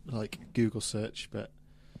like Google search, but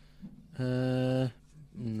no,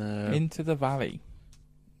 Into the Valley.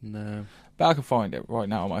 no. But I can find it right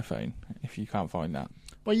now on my phone if you can't find that.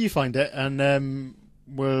 Well, you find it, and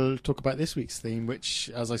we'll talk about this week's theme, which,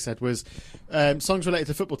 as I said, was songs related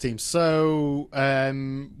to football teams. So,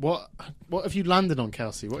 what have you landed on,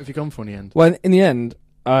 Kelsey? What have you gone for in the end? Well, in the end,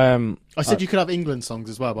 I said you could have England songs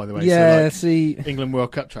as well, by the way. yeah. So, See, like, England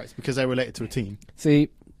World Cup tracks because they're related to a team.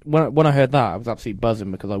 when I heard that, I was absolutely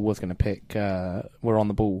buzzing because I was going to pick "We're on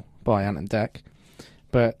the Ball" by Ant and Dec,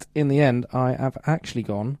 but in the end, I have actually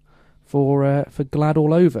gone for "Glad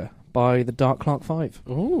All Over" by the Dark Clark Five.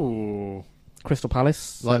 Ooh. Crystal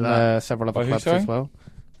Palace, Like and that. several By other who, clubs sorry? as well.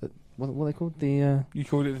 What are they called? The You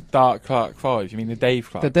called it the Dark Clark Five. You mean the Dave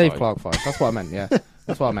Clark? Dave Five? Clark Five. That's what I meant. Yeah,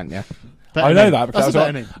 that's what I meant. Yeah. I know that because That's a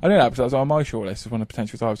better name. I know that because that was on my shortlist of one of the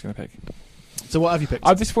potentials I was going to pick. So, what have you picked?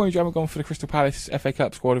 I'm disappointed you haven't gone for the Crystal Palace FA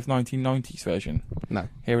Cup squad of 1990s version. No.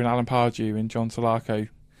 Hearing Alan Pardew and John Solarco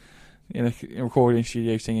in a recording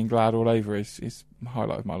studio singing "Glad All Over" is the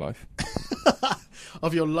highlight of my life.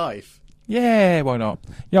 Of your life. Yeah, why not?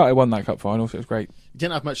 Yeah, I won that cup final, so it was great. You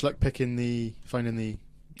didn't have much luck finding the.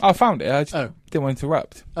 I found it. I just Oh. didn't want to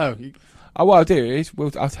interrupt. Oh, What I'll do is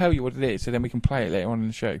I'll tell you what it is, so then we can play it later on in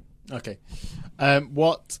the show. okay.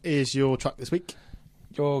 What is your track this week?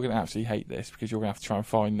 You're going to absolutely hate this because you're going to have to try and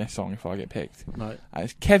find this song if I get picked. Right. And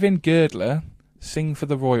it's Kevin Girdler, "Sing for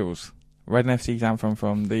the Royals." Reading FC's anthem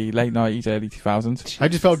from the late 90s, early 2000s. How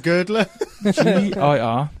do you spell Girdler?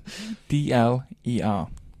 Girdler.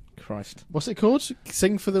 Christ. What's it called?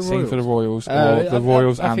 Sing for the Royals. Sing for the Royals, or the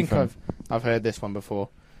Royals I anthem. think I've heard this one before.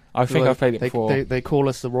 I think I've played it before. They call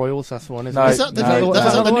us the Royals. That's the one, isn't No, it? Is that the, no,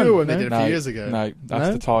 that's no. not the newer one No? they did a few years ago? No, that's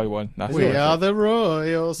No? the Thai one. That's We the are the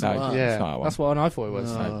Royals. No, Ah. yeah. Yeah, It's not that one. that's what I thought it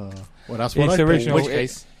was. Oh. Well, that's what It's I the thought. original. In which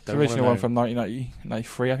case, It's the don't wanna original one know. from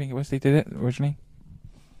 1993, I think it was. They did it originally.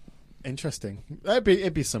 Interesting.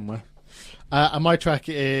 It'd be somewhere. And my track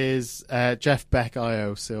is Jeff Beck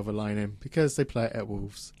IO Silver Lining because they play it at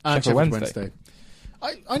Wolves and Sheffield Sheffield Wednesday.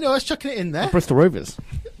 Wednesday. I know, I was chucking it in there. Bristol Rovers.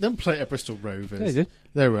 Don't play it at Bristol Rovers. Yeah, they did.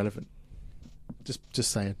 They're relevant.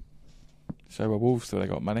 Just saying. So we're Wolves, so they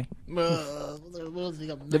got money. We're actually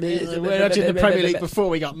in the Premier League before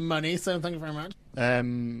we got money, so thank you very much.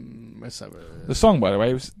 Let's have The song, by the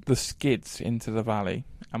way, was The Skids, "Into the Valley,"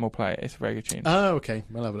 and we'll play it. It's a very good tune. Oh, okay.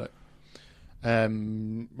 We'll have a look.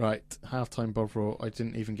 Right, halftime Bovril. I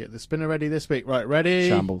didn't even get the spinner ready this week. Right, ready?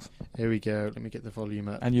 Shambles. Here we go. Let me get the volume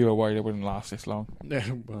up. And you were worried it wouldn't last this long.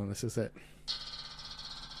 Well, this is it.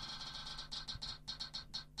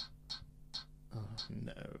 Oh,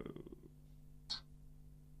 no.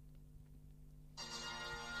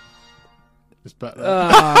 It's better.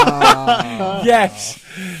 Yes!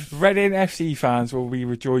 Reading FC fans will be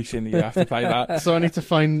rejoicing that you have to play that. So I need to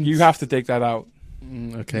find... You have to dig that out.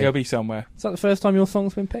 Okay. It'll be somewhere. Is that the first time your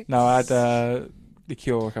song's been picked? No, I had The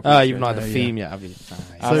Cure a couple Oh, of you've not had the yeah. theme yet, have you? I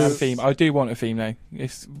So- have a theme. I do want a theme now.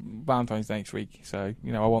 It's Valentine's Day next week, so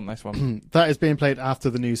I want this one. That is being played after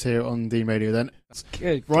the news here on Dean Radio. Then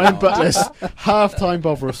Good Ryan God. Butler's halftime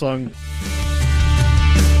Bovril song.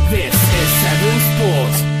 This is Severn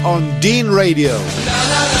Sport. On Dean Radio.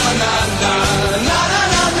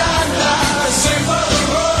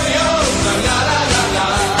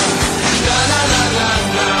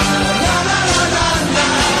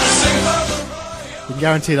 We can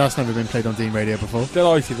guarantee that's never been played on Dean Radio before.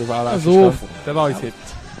 Delighted with how that's That was awful. Delighted.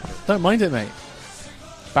 Don't mind it, mate.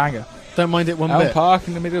 Banger. Don't mind it one Elm bit. Park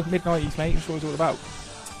in the middle of mid-90s, mate. That's what it's all about.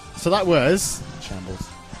 So that was Shambles.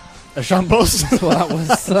 a shambles. That's what that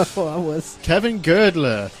was. That's what that was. Kevin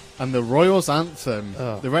Girdler and the Royals anthem,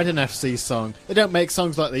 Oh. the Reading FC song. They don't make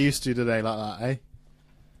songs like they used to today, like that, eh?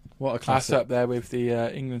 What a That's classic! up there with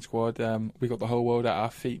the England squad. We got the whole world at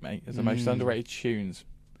our feet, mate. As the most underrated tunes.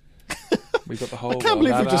 We got the whole. I can't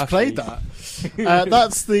believe we just played that.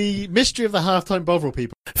 That's the mystery of the halftime Bovril,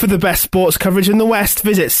 people. For the best sports coverage in the West,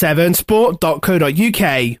 visit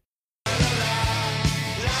severnsport.co.uk.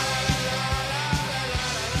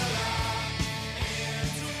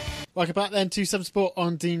 Welcome back then to Severn Sport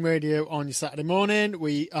on Dean Radio on your Saturday morning.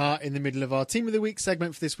 We are in the middle of our Team of the Week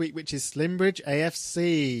segment for this week, which is Slimbridge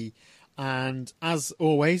AFC. And as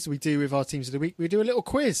always, we do with our Teams of the Week, we do a little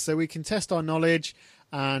quiz so we can test our knowledge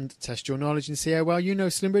and test your knowledge and see how well you know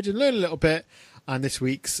Slimbridge and learn a little bit. And this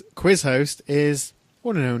week's quiz host is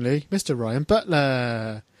one and only Mr. Ryan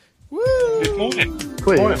Butler. Woo! Good morning.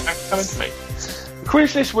 Quiz. Morning. Thanks for coming to me.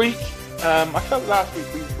 Quiz this week. I felt last week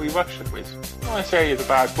we rushed the quiz. I don't want to say it's a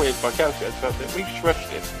bad quiz by Kelsey. I felt that we just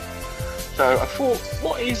rushed it. So I thought,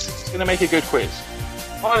 what is going to make a good quiz?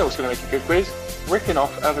 I know what's going to make a good quiz. Ripping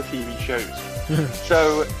off other TV shows.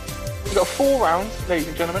 So we've got 4 rounds, ladies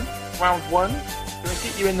and gentlemen. Round 1, going to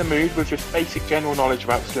get you in the mood with just basic general knowledge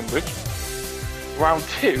about Slimbridge. Round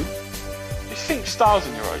 2, just think stars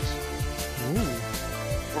in your eyes.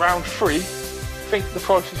 Round 3, think the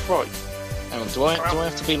price is right. Hang on, do I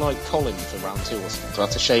have to be like Colin for round 2 or something? Do I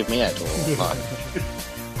have to shave my head or like?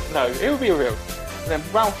 No, it will be a real. And then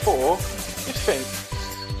round 4, just think,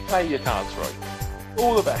 play your cards right.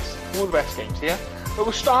 All the best games here. But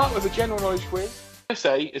we'll start with a general knowledge quiz. What I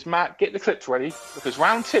say is, Matt, get the clips ready, because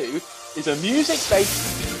round 2 is a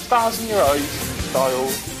music-based, stars in your eyes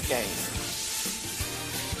style game.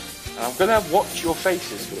 And I'm going to watch your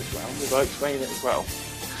faces for this round as I explain it as well.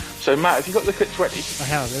 So, Matt, have you got the clips ready? I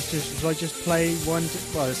have. Should I just play one?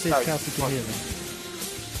 Well, let's see if No, Kelsey can fine. hear them.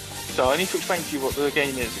 So I need to explain to you what the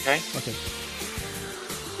game is, okay? Okay.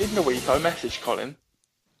 In the week, I messaged Colin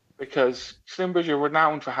because Slimbridge are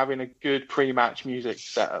renowned for having a good pre-match music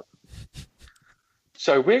setup.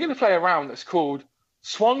 So we're going to play a round that's called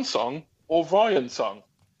Swan Song or Ryan Song.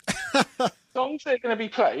 Songs that are going to be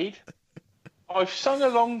played, I've sung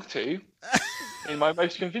along to in my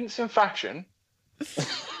most convincing fashion to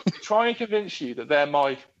try and convince you that they're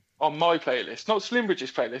on my playlist. Not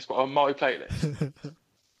Slimbridge's playlist, but on my playlist.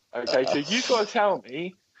 Okay, so you've got to tell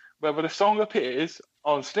me whether the song appears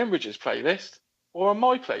on Slimbridge's playlist or on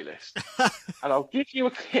my playlist. And I'll give you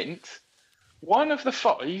a hint. One of the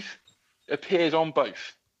 5 appears on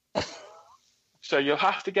both. So you'll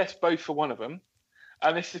have to guess both for one of them.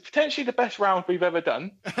 And this is potentially the best round we've ever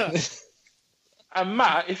done. And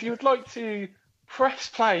Matt, if you would like to press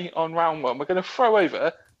play on round 1, we're going to throw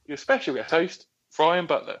over your special guest host, Ryan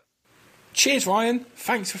Butler. Cheers, Ryan.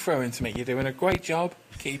 Thanks for throwing to me. You're doing a great job.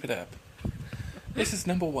 Keep it up. This is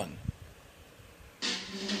number 1.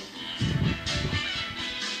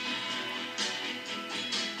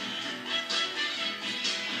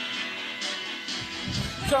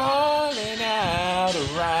 Calling out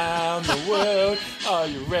around the world. Are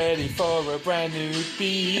you ready for a brand new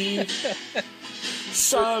beat?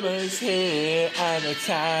 Summer's here and the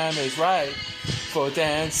time is right for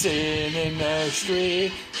dancing in the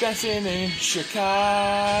street, dancing in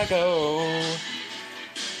Chicago,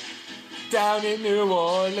 down in New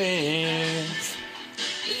Orleans,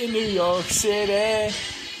 in New York City.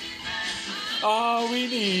 All we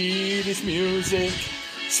need is music,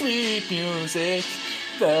 sweet music.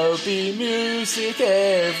 There'll be music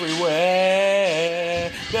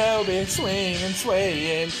everywhere. There'll be swinging,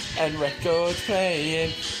 swaying, and records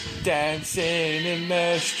playing, dancing in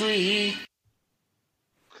the street.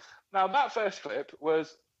 Now, that first clip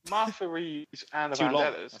was Martha Reeves and the Too long.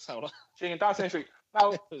 Vandellas That's how long. singing Dancing in the Street.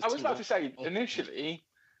 Now, was I was too about long. to say, initially,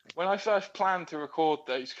 when I first planned to record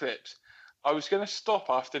those clips, I was going to stop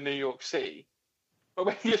after New York City. But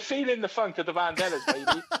when you're feeling the funk of the Vandellas,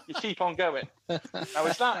 baby, you keep on going. Now,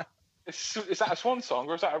 is that a Swan song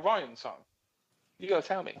or is that a Ryan song? You got to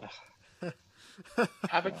tell me.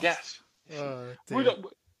 Have a guess. Oh, We dear.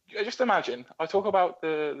 just imagine, I talk about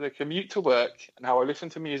the commute to work and how I listen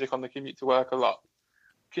to music on the commute to work a lot.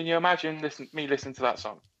 Can you imagine me listening to that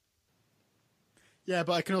song? Yeah,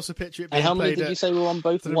 but I can also picture it And being how many played did you say were on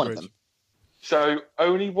both? One of them. So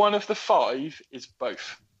only one of the 5 is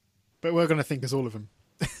both. But we're going to think as all of them.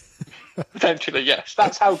 Potentially, yes.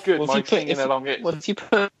 That's how good Well, my singing along is. Well, if you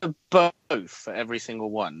put both for every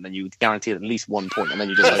single one, then you guarantee at least 1 point, and then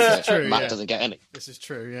you just hope that true, Matt yeah. doesn't get any. This is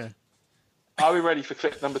true, yeah. Are we ready for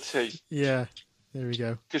clip number 2? Yeah, there we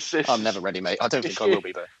go. I'm never ready, mate. I don't think I will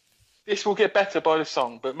be, though. This will get better by the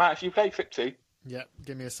song. But Matt, if you play clip 2... Yeah,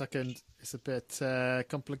 give me a second. It's a bit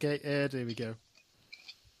complicated. Here we go.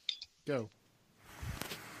 Go.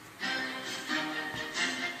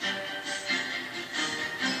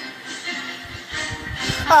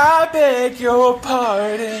 I beg your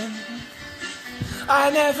pardon. I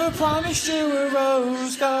never promised you a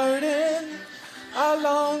rose garden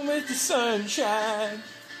along with the sunshine.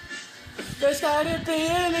 There's gotta be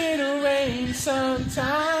a little rain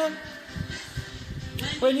sometime.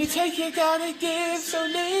 When you take, you gotta give. So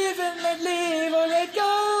live and let live or let go.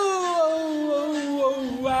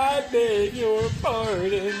 Oh, I beg your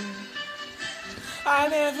pardon. I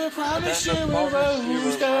never promised you a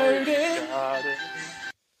rose garden.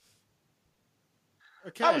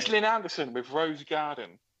 Okay. That was Lynn Anderson with Rose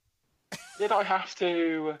Garden. Did I have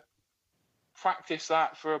to practice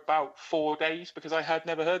that for about 4 days because I had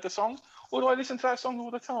never heard the song? Or do I listen to that song all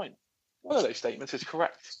the time? One of those statements is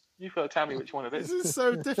correct. You've got to tell me which one it is. This is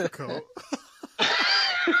so difficult.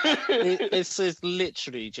 It's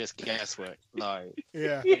literally just guesswork. Like,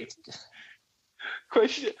 Yeah.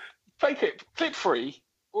 Question. Play clip 3.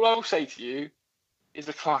 All I will say to you is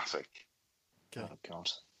a classic. oh God.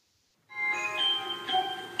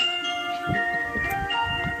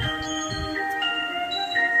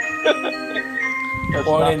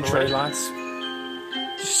 What an intro, lads.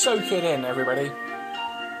 Just soak it in, everybody.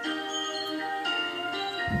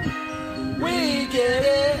 We get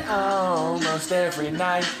it almost every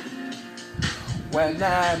night. When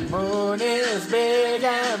that moon is big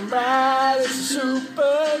and bright, it's a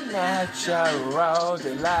supernatural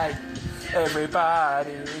delight.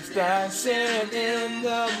 Everybody's dancing in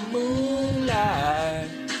the moonlight.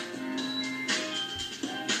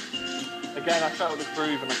 Again, I felt the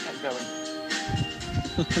groove and I kept going.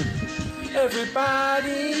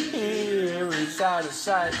 Everybody here is out of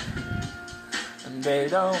sight. And they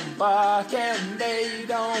don't bark and they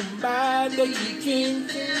don't bite. They keep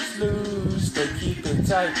things loose, they keep it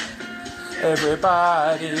tight.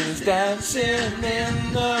 Everybody's dancing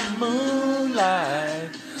in the moonlight.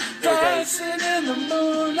 Dancing in the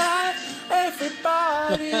moonlight.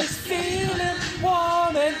 Everybody's feeling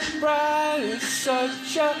warm and bright. It's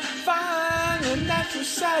such a fine and natural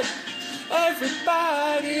sight.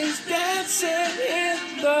 Everybody's dancing in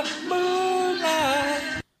the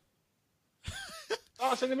moonlight.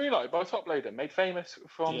 Dancing in the Moonlight by Top Loader, made famous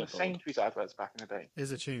from the Sainsbury's adverts back in the day.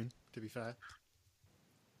 Is a tune, to be fair.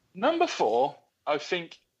 Number 4, I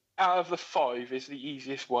think, out of the 5 is the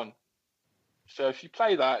easiest one. So if you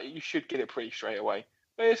play that, you should get it pretty straight away.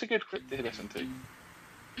 But it's a good clip to listen to.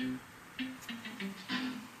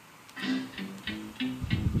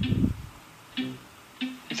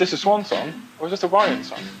 Is this a Swan song, or is this a Ryan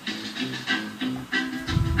song?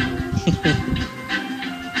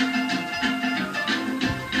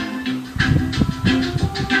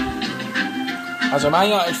 As a Man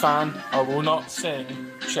United fan, I will not sing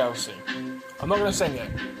Chelsea. I'm not going to sing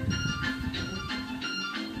it.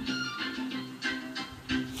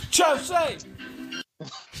 Chelsea!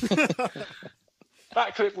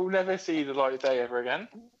 That clip will never see the light of day ever again,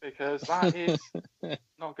 because that is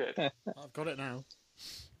not good. I've got it now.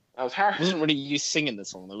 That was Harry. It wasn't really you singing the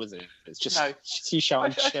song, though, was it? It's just you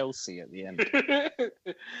shouting Chelsea at the end.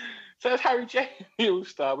 So it's Harry J.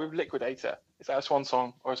 All-Star with Liquidator. Is that a Swan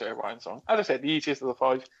song or is it a Ryan song? As I said, the easiest of the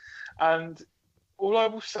 5. And all I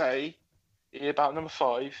will say about number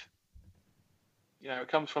 5, it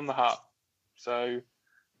comes from the heart. So,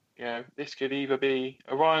 this could either be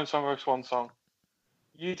a Ryan song or a Swan song.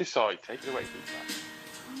 You decide. Take it away,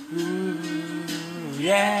 please. Ooh,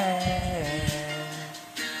 yeah.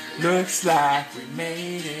 Looks like we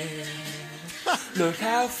made it. Look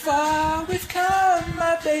how far we've come,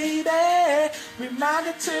 my baby. We might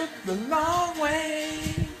have took the long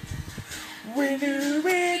way. We knew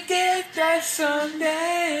we'd get there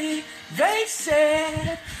someday. They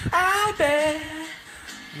said, I bet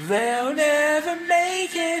they'll never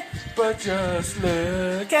make it. But just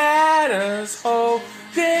look at us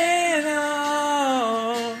holding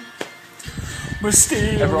on. We're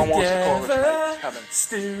still together,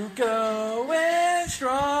 still going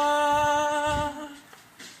strong.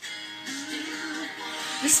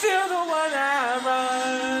 You're still the one I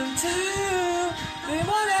run to, the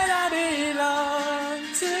one that I belong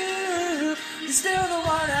to. You're still the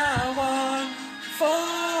one I want for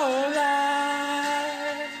life.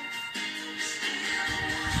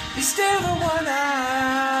 You're still the one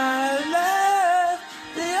I love,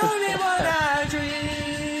 the only one I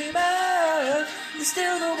dream of. You're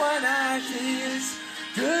still the one I kiss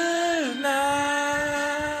goodnight.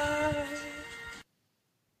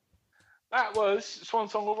 That was Swan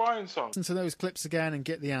Song or Ryan Song. Listen to those clips again and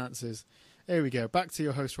get the answers. Here we go. Back to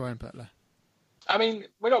your host, Ryan Petler. I mean,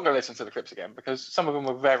 we're not going to listen to the clips again because some of them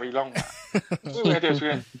were very long. What we're going to do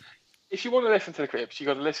is if you want to listen to the clips, you've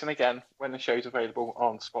got to listen again when the show's available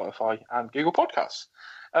on Spotify and Google Podcasts.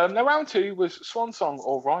 Now, round 2 was Swan Song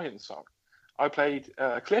or Ryan Song. I played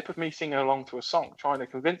a clip of me singing along to a song, trying to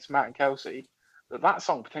convince Matt and Kelsey that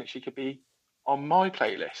song potentially could be on my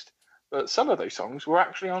playlist. But some of those songs were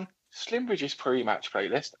actually on Slimbridge's pre-match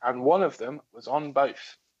playlist, and one of them was on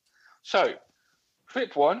both. So,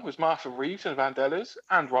 clip 1 was Martha Reeves and Vandellas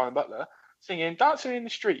and Ryan Butler singing Dancing in the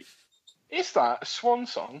Street. Is that a Swan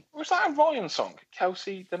song, or is that a Ryan song,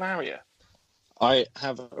 Kelsey Demaria? I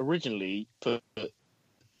have originally put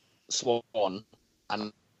Swan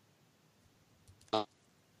and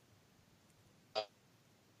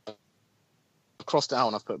crossed it out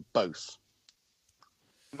and I've put both.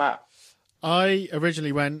 Matt? I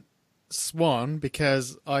originally went Swan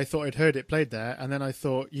because I thought I'd heard it played there, and then I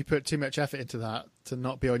thought you put too much effort into that to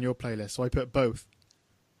not be on your playlist, so I put both.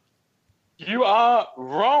 You are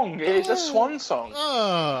wrong. It is a Swan song.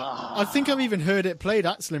 I think I've even heard it played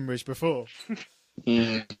at Slimbridge before.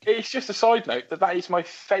 It's just a side note that is my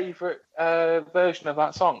favourite version of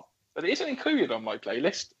that song, but it isn't included on my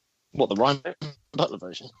playlist. What, the Ryan Butler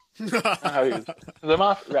version?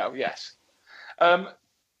 Well, yes.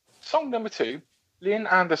 Song number 2, Lynn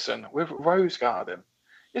Anderson with Rose Garden.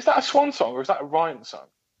 Is that a Swan song or is that a Ryan song?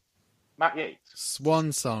 Matt Yates.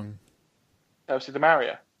 Swan song. Kelsey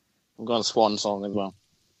Demaria. I'm going Swan song as well.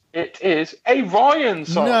 It is a Ryan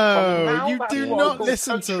song. No, you do not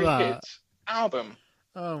listen to that album.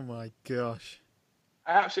 Oh my gosh.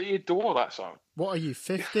 I absolutely adore that song. What are you,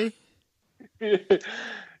 50?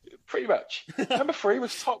 Pretty much. Number 3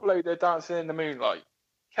 was Top Loader, Dancing in the Moonlight.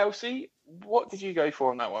 Kelsey, what did you go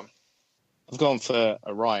for on that one? I've gone for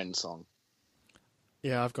a Ryan song.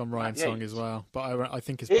 Yeah, I've gone Ryan Yeah, song as well, but I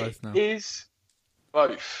think it's both now. It is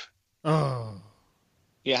both. Oh.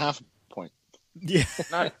 Yeah, half a point. Yeah.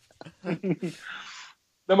 No.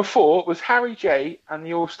 Number 4 was Harry J and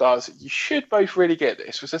the All Stars. You should both really get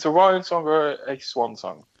this. Was this a Ryan song or a Swan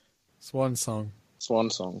song? Swan song. Swan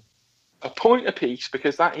song. A point apiece,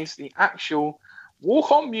 because that is the actual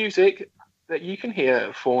walk-on music that you can hear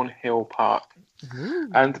at Thornhill Park.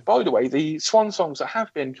 Ooh. And by the way, the Swan songs that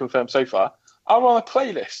have been confirmed so far are on a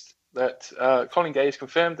playlist that Colin Gay has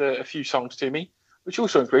confirmed a few songs to me, which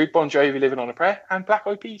also include Bon Jovi, Living on a Prayer, and Black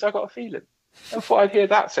Eyed Peas, I Got a Feeling. I thought I'd hear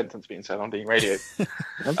that sentence being said on Dean Radio.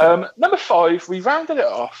 Number 5, we rounded it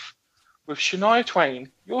off with Shania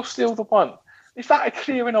Twain, You're Still the One. Is that a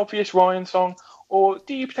clear and obvious Ryan song, or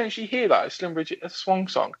do you potentially hear that as Slimbridge a Swan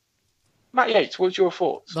song? Matt Yates, what's your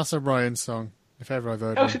thoughts? That's a Ryan song, if ever I've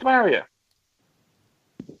heard Kelsey one. Demaria.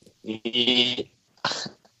 Yeah.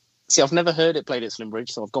 See, I've never heard it played at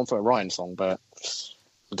Slimbridge, so I've gone for a Ryan song, but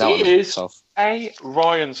it is a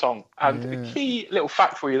Ryan song. And the key little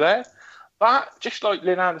fact for you there, that, just like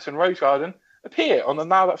Lynn Anderson, Rose Garden, appear on the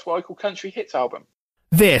Now That's What I Call Country Hits album.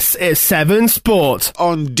 This is Severn Sport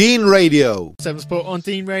on Dean Radio. Severn Sport on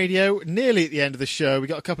Dean Radio. Nearly at the end of the show. We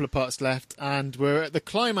got a couple of parts left, and we're at the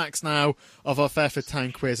climax now of our Fairford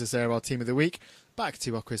Town quiz as they're our team of the week. Back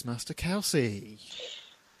to our quizmaster, Kelsey.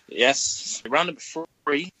 Yes, round number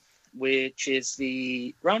 3, which is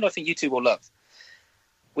the round I think you two will love,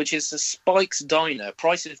 which is the Spike's Diner.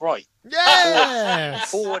 Price is Right.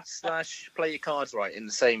 Yes! / play your cards right in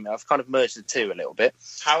the same. I've kind of merged the two a little bit.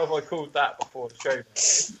 How have I called that before the show?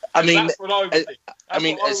 I mean, that's what I would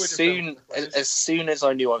do. as soon as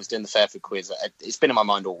I knew I was doing the Fairford quiz, it's been in my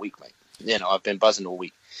mind all week, mate. You know, I've been buzzing all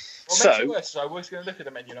week. Well, worse, I was going to look at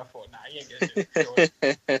the menu and I thought, nah, you ain't going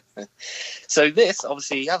to do it. So this,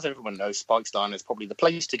 obviously, as everyone knows, Spike's Diner is probably the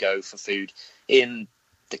place to go for food in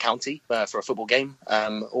the county for a football game,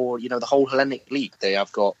 or, you know, the whole Hellenic League. They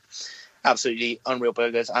have got absolutely unreal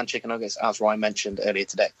burgers and chicken nuggets, as Ryan mentioned earlier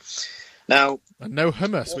today. Now, and no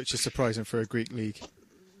hummus, which is surprising for a Greek league.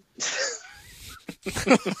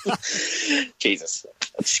 Jesus,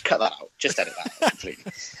 just cut that out. Just edit that out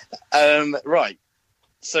completely. Right.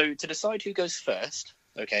 So to decide who goes first,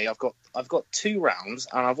 okay, I've got 2 rounds,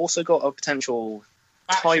 and I've also got a potential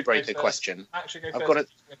tiebreaker question. Actually, I've got it.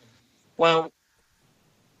 Well,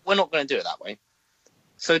 we're not going to do it that way.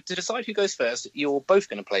 So to decide who goes first, you're both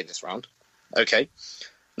going to play this round. Okay.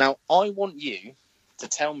 Now, I want you to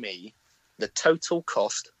tell me the total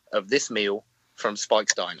cost of this meal from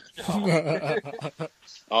Spike's Diner.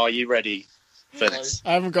 Are you ready for this?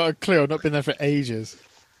 I haven't got a clue. I've not been there for ages.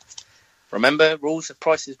 Remember, rules of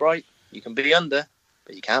Price is Right. You can be under,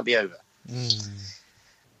 but you can't be over.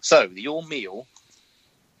 So, your meal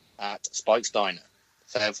at Spike's Diner.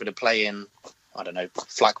 So, if we're to play in, I don't know,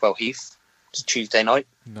 Flackwell Heath, it's Tuesday night.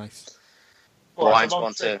 Nice. Ryan's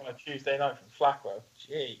gone to on a Tuesday night from Flackwell.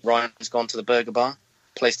 Jeez. Ryan's gone to the burger bar,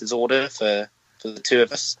 placed his order for the two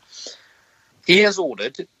of us. He has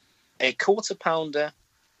ordered a quarter pounder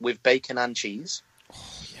with bacon and cheese.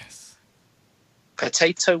 Oh, yes.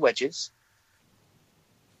 Potato wedges,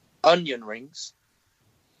 onion rings,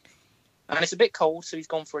 and it's a bit cold, so he's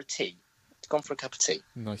gone for a tea. He's gone for a cup of tea.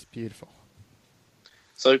 Nice, beautiful.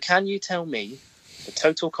 So can you tell me the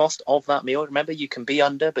total cost of that meal? Remember, you can be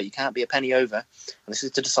under, but you can't be a penny over. And this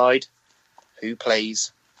is to decide who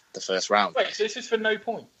plays the first round. Wait, so this is for no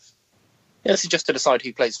points? Yeah, this is just to decide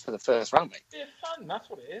who plays for the first round, mate. Yeah, fun. That's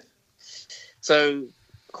what it is. So,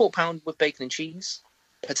 quarter pound with bacon and cheese,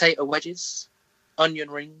 potato wedges, onion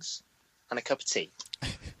rings, and a cup of tea.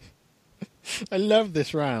 I love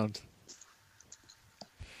this round.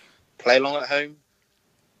 Play along at home.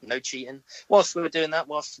 No cheating. Whilst we were doing that,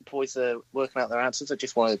 whilst the boys are working out their answers, I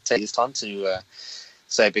just want to take this time to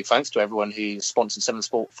say a big thanks to everyone who sponsored Severn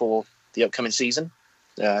Sport for the upcoming season,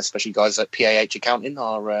 especially guys at PAH Accounting,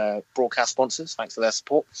 our broadcast sponsors. Thanks for their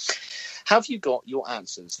support. Have you got your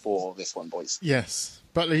answers for this one, boys? Yes.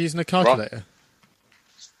 Butler using a calculator.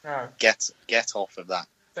 No. Get off of that.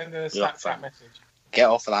 Send a You're Snapchat message. Get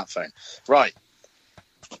off of that phone. Right.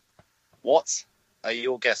 What are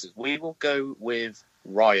your guesses? We will go with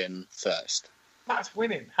Ryan first. That's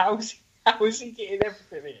winning. How is he getting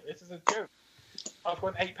everything here? This is a joke. I've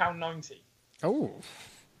won £8.90. Oh.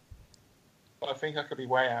 But I think I could be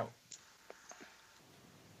way out.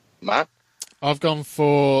 Matt? I've gone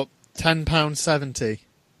for £10.70.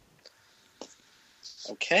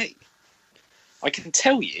 Okay. I can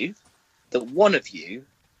tell you that one of you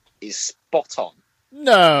is spot on.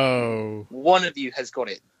 No. One of you has got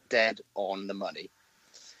it dead on the money.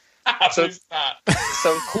 How So- is that?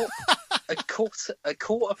 So a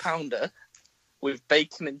quarter pounder with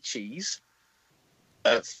bacon and cheese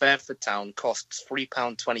at Fairford Town costs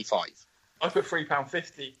 £3.25. I put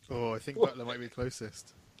 £3.50. Oh, I think Butler might be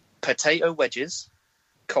closest. Potato wedges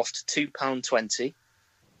cost £2.20.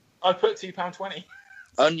 I put £2.20.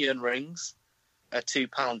 Onion rings are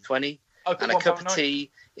 £2.20. I put And a cup of £1.90.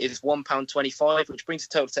 tea is £1.25, which brings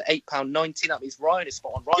the total to £8.90. That means Ryan is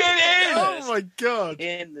spot on. Ryan Get is in! Oh my god.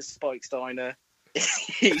 in the Spike's Diner.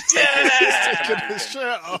 He's taking his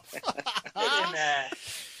shirt off. Get in there.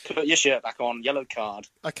 Put your shirt back on. Yellow card.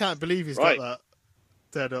 I can't believe he's Right. got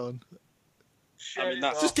that dead on. Shirt I mean, is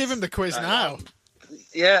that's- off. Just give him the quiz now.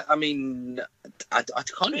 Yeah, I mean, I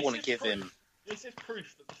kind of want to give him... This is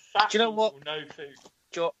proof that the fat Do you know what? people know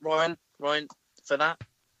food. Ryan, for that,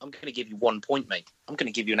 I'm going to give you 1 point, mate. I'm going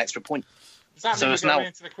to give you an extra point. Does that So mean it's we're going now-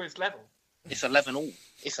 into the quiz level? It's 11 all.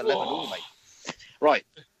 It's 11 all, mate. Right.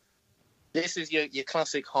 This is your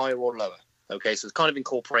classic higher or lower. Okay, so it's kind of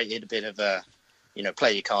incorporated a bit of,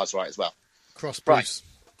 play your cards right as well. Cross Right. Bruce.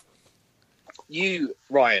 You,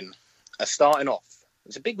 Ryan, are starting off.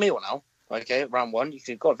 It's a big meal now. Okay, round one.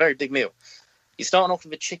 You've got a very big meal. You're starting off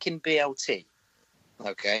with a chicken BLT.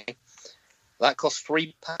 Okay. That costs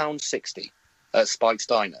 £3.60 at Spike's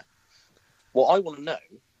Diner. What I want to know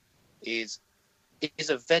is a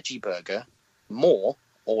veggie burger more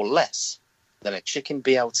or less than a chicken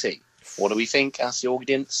BLT? What do we think? Ask the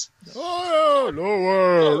audience. Oh,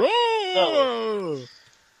 lower. Oh.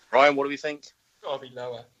 Ryan, what do we think? Gotta be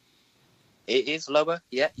lower. It is lower.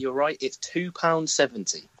 Yeah, you're right. It's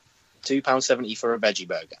 £2.70. £2.70 for a veggie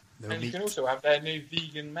burger. No And you meat. can also have their new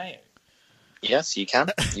vegan mayo. Yes, you can.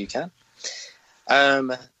 You can.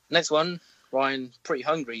 Next one. Ryan, pretty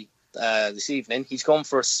hungry this evening. He's gone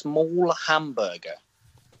for a small hamburger.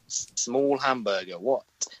 Small hamburger. What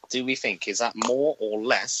do we think? Is that more or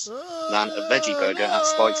less than a veggie burger at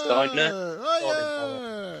Spike's Diner?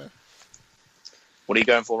 Oh, What are you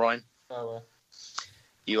going for, Ryan? Lower.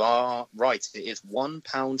 You are right. It is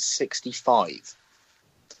 £1.65.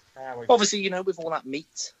 There we go. Obviously, with all that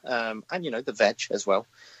meat and, the veg as well.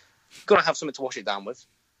 You've got to have something to wash it down with.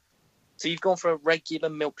 So you've gone for a regular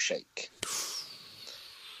milkshake.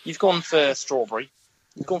 You've gone for strawberry.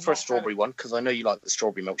 You've gone for a strawberry one because I know you like the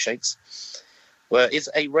strawberry milkshakes. Well, is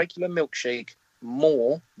a regular milkshake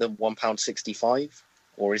more than £1.65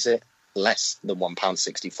 or is it less than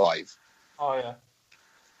 £1.65? Oh, yeah.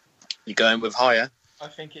 You're going with higher. I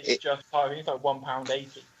think it's just higher. I think it's like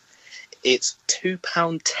 £1.80. It's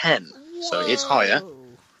 £2.10, so it's higher.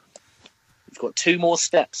 You've got 2 more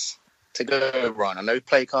steps to go, Ryan. I know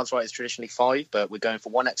play cards right is traditionally 5, but we're going for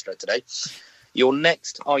 1 extra today. Your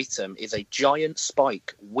next item is a giant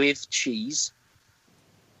spike with cheese.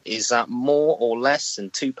 Is that more or less than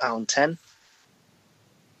 £2.10?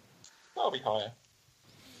 That'll be higher.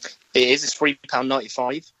 It is. It's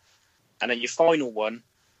 £3.95. And then your final one,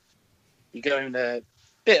 you're going a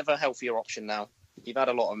bit of a healthier option now. You've had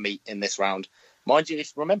a lot of meat in this round. Mind you,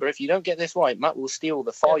 remember, if you don't get this right, Matt will steal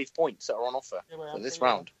the 5 points that are on offer for this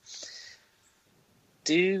round.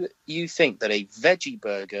 Do you think that a veggie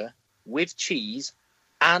burger with cheese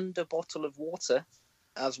and a bottle of water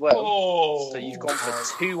as well, so you've gone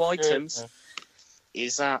for 2 items,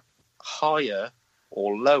 is that higher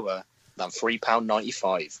or lower than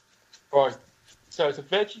 £3.95? Right. So it's a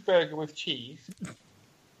veggie burger with cheese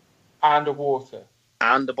and a water.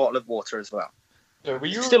 And a bottle of water as well. So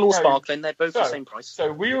we still all sparkling, they're both the same price.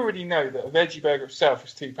 So we already know that a veggie burger itself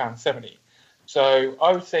is £2.70. So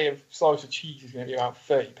I would say a slice of cheese is going to be about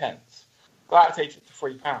 30 pence. That takes it to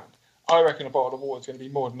 £3. I reckon a bottle of water is going to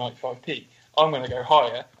be more than 95p. I'm going to go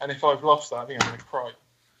higher, and if I've lost that, I think I'm going to cry.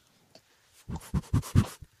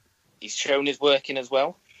 He's shown his working as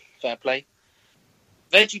well. Fair play.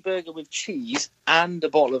 Veggie burger with cheese and a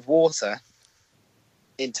bottle of water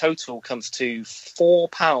in total comes to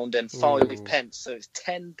 £4.05, so it's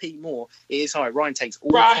 10p more. It is high. Ryan takes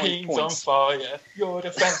all 5 points. Raheem's on fire. Your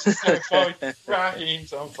defence is so fine.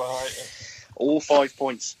 Raheem's on fire. All 5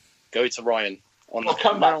 points go to Ryan.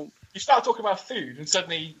 Come back. You start talking about food, and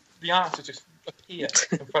suddenly the answer just appeared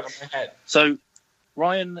in front of my head. So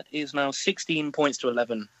Ryan is now 16 points to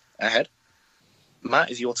 11 ahead.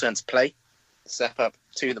 Matt, it's your turn to play. Step up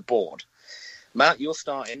to the board. Matt, you're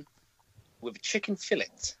starting with a chicken fillet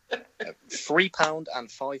at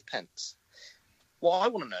 £3.05. What I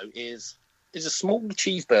want to know is a small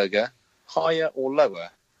cheeseburger higher or lower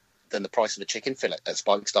than the price of the chicken fillet at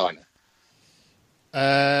Spike's Diner?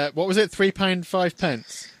 What was it?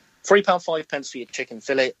 £3.05? £3.05 for your chicken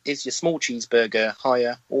fillet. Is your small cheeseburger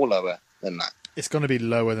higher or lower than that? It's going to be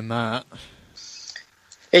lower than that.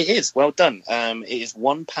 It is. Well done. It is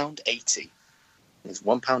 £1.80. It's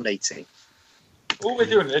 £1.80. All we're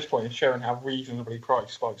doing at this point is showing how reasonably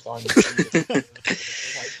priced Spike's Diner is.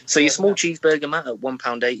 So your small cheeseburger, Matt, at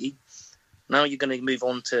 £1.80. Now you're going to move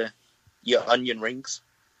on to your onion rings.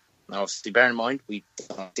 Now, obviously, bear in mind, we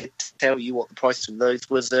did tell you what the price of those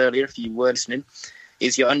was earlier, if you were listening.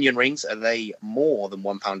 Is your onion rings, are they more than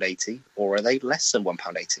 £1.80 or are they less than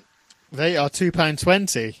 £1.80? They are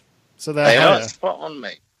 £2.20. So they higher. are spot on,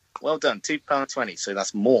 mate. Well done, £2.20. So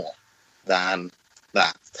that's more than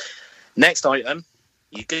that. Next item,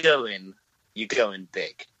 you're going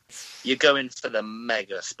big. You're going for the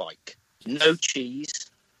mega spike. No cheese.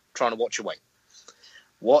 Trying to watch your weight.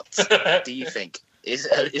 What do you think? Is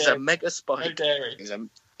a mega spike?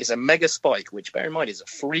 Is a mega spike, which bear in mind is a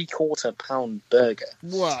 £750 pound burger.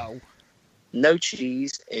 Wow. No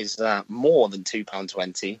cheese. Is that more than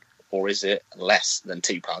 £2.20? Or is it less than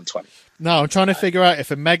 £2.20? No, I'm trying to figure out if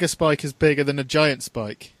a mega spike is bigger than a giant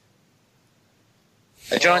spike.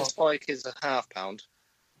 A giant spike is a £0.5 pound.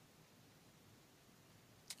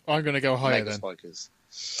 I'm going to go higher mega then. Spike is.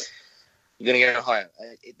 You're going to go higher.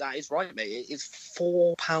 That is right, mate. It is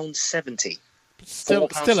 £4.70. Still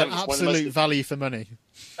an absolute value for money.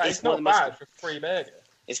 It's not bad for free burger.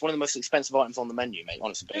 It's one of the most expensive items on the menu, mate.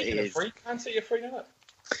 Honestly, but it is. Fancy a free nut.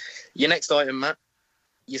 Your next item, Matt.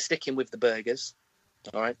 You're sticking with the burgers,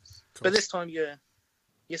 all right? But this time you're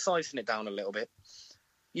sizing it down a little bit.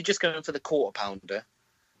 You're just going for the quarter pounder,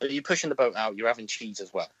 but you're pushing the boat out. You're having cheese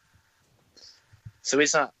as well. So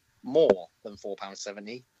is that more than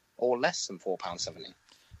 £4.70 or less than £4.70?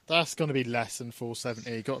 That's going to be less than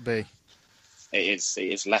 £4.70. Got to be. It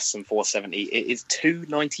is less than £4.70. It is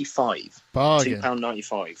 £2.95. Bargain.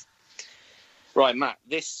 £2.95. Right, Matt.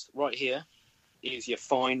 This right here is your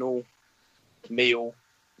final meal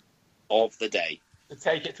of the day. To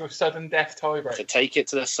take it to a sudden death tiebreaker. To take it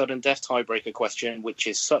to the sudden death tiebreaker question, which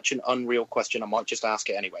is such an unreal question, I might just ask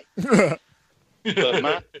it anyway. But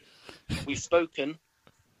Matt, we've spoken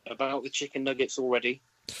about the chicken nuggets already.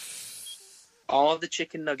 Are the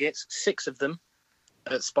chicken nuggets, 6 of them,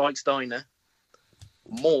 at Spike's Diner,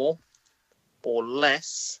 more or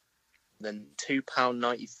less than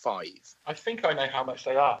 £2.95? I think I know how much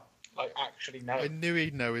they are. Like, actually know. I knew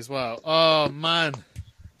he'd know as well. Oh, man.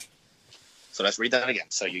 So let's read that again.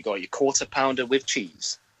 So you got your quarter pounder with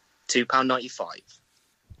cheese, £2.95.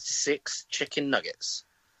 6 chicken nuggets.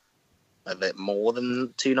 Are they more than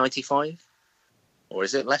 £2.95? Or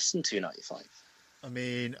is it less than $2.95? I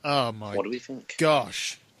mean, oh my What do we think?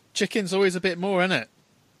 gosh. Chicken's always a bit more, isn't it?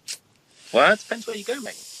 Well, it depends where you go,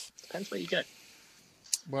 mate. Depends where you go.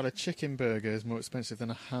 Well, a chicken burger is more expensive than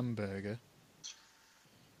a hamburger.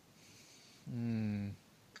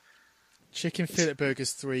 Chicken fillet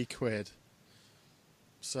burger's £3.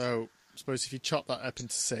 So, I suppose if you chop that up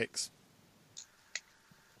into 6.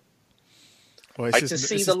 Oh, I can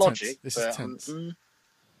see the logic, This but is tense.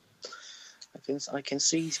 I can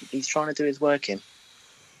see he's trying to do his work in.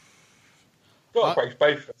 Got to praise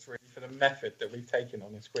both of us really for the method that we've taken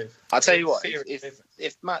on this quiz. I'll tell you what, Serious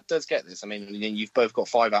if Matt does get this, I mean, you've both got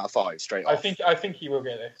 5 out of 5 straight off. I think he will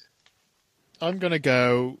get this. I'm going to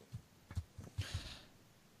go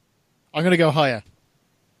higher.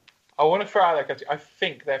 I want to throw out there, I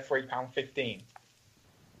think they're £3.15.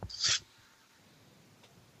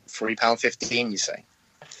 £3.15, you say?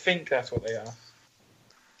 I think that's what they are.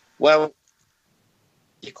 Well,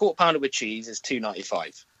 your quarter pounder with cheese is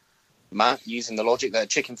 $2.95. Matt, using the logic that a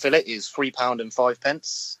chicken fillet is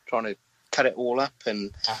 £3.05, trying to cut it all up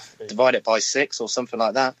and divide it by 6 or something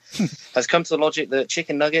like that, has come to the logic that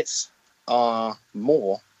chicken nuggets are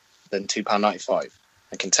more than £2.95.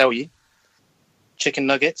 I can tell you, chicken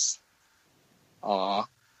nuggets are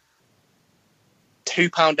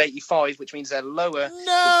 £2.85, which means they're lower. No! Which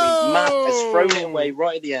means Matt has thrown it away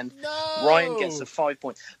right at the end. No! Ryan gets the 5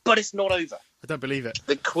 points. But it's not over. I don't believe it.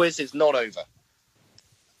 The quiz is not over.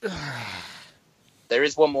 There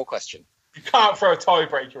is one more question. You can't throw a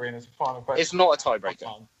tiebreaker in as a final question. It's not a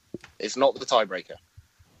tiebreaker. It's not the tiebreaker.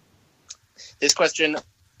 This question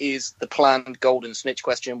is the planned golden snitch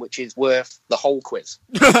question, which is worth the whole quiz.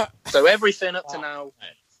 So everything up to now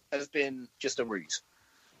has been just a ruse.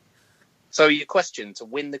 So your question to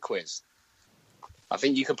win the quiz, I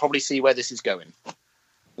think you can probably see where this is going.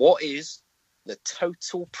 What is the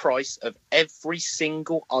total price of every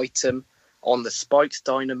single item on the Spike's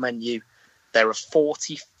Diner menu? There are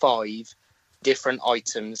 45 different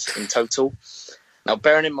items in total. Now,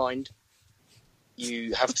 bearing in mind,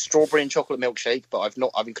 you have strawberry and chocolate milkshake, but I've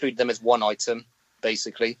included them as one item,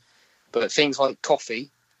 basically. But things like coffee,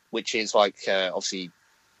 which is like obviously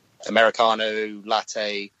Americano,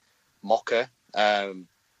 latte, mocha.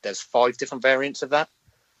 There's 5 different variants of that.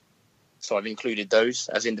 So I've included those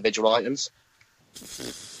as individual items.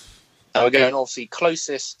 And we're going obviously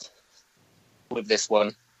closest with this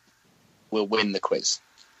one will win the quiz.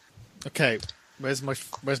 Okay, where's my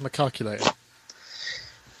calculator?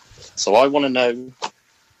 So I want to know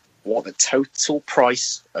what the total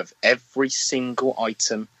price of every single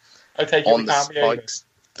item on the Spike's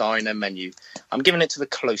Diner menu. I'm giving it to the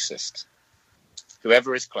closest.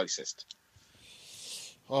 Whoever is closest.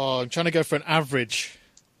 Oh, I'm trying to go for an average.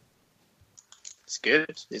 It's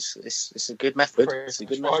good. It's a good method. It's a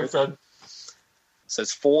good method. So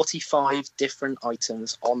it's 45 different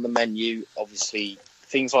items on the menu. Obviously,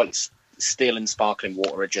 things like still and sparkling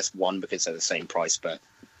water are just one because they're the same price. But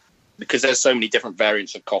because there's so many different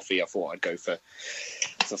variants of coffee, I thought I'd go for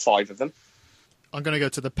 5 of them. I'm going to go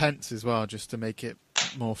to the pence as well, just to make it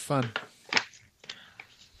more fun.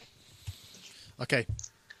 Okay.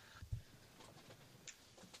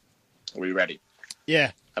 Are we ready?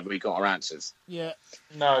 Yeah. Have we got our answers? Yeah.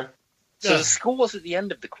 No. So the scores at the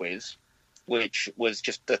end of the quiz, which was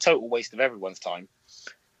just a total waste of everyone's time,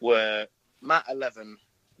 were Matt 11,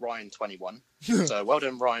 Ryan 21. So well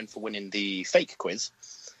done, Ryan, for winning the fake quiz.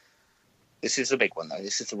 This is the big one, though.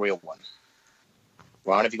 This is the real one.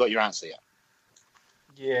 Ryan, have you got your answer yet?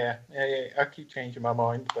 Yeah. I keep changing my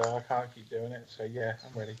mind, but I can't keep doing it. So yeah,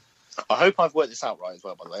 I'm ready. I hope I've worked this out right as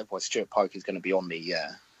well, by the way. Otherwise, Stuart Pike is going to be on me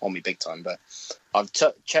big time. But I've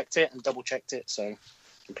checked it and double-checked it, so I'm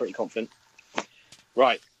pretty confident.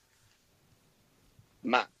 Right.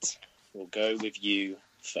 Matt, we'll go with you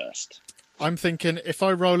first. I'm thinking if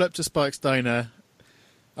I roll up to Spike's Diner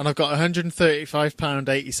and I've got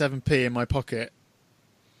 £135.87p in my pocket,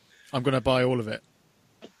 I'm going to buy all of it.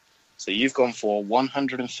 So you've gone for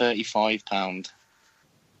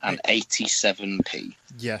 £135.87p.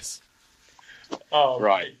 Yes. Oh,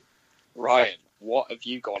 right. Ryan, what have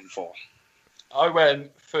you gone for? I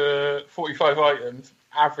went for 45 items,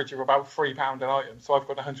 average of about £3 an item, so I've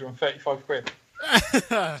got 135 quid.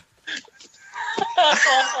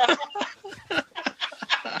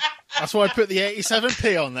 That's why I put the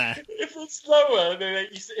 87p on there. If it's lower than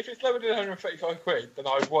 135 quid, then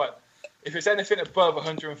I've won. If it's anything above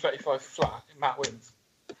 135 flat, Matt wins.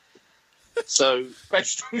 So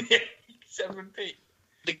based on the 87p.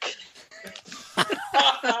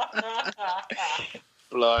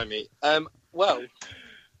 Blimey. Well,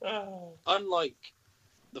 unlike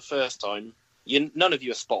the first time, none of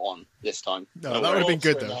you are spot on this time. No, that would have been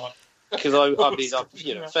good though. Because I'd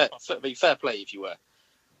be, fair play if you were.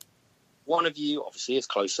 One of you obviously is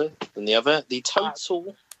closer than the other. The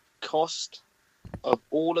total cost of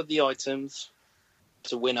all of the items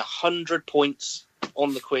to win 100 points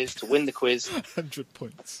on the quiz, to win the quiz, 100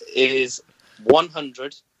 points, is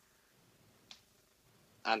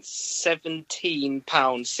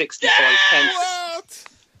 £117.65. What?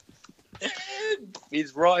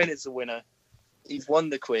 Means Ryan is the winner. He's won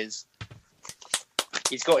the quiz.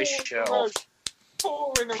 He's got his shirt off.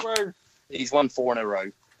 4 in a row. He's won 4 in a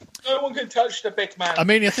row. No one can touch the big man. I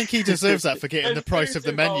mean, I think he deserves that for getting the price of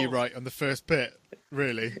the menu right on the first bit.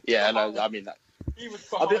 Really? Yeah, no, I mean that. He was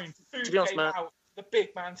behind. Food to be honest, came man, out. The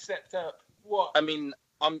big man stepped up. What? I mean,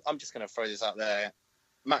 I'm just going to throw this out there.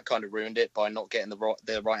 Matt kind of ruined it by not getting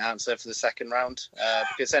the right answer for the second round,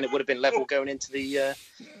 because then it would have been level going into the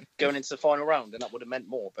final round, and that would have meant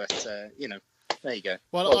more. But there you go.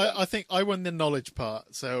 Well, I think I won the knowledge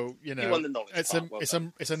part, so you won the knowledge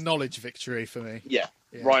part. It's a knowledge victory for me. Yeah.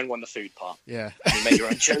 Ryan won the food part. Yeah, and you made your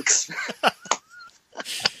own jokes.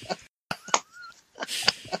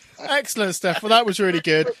 Excellent, Steph. Well, that was really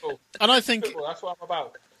good, and I think that's what I'm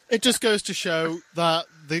about. It just goes to show that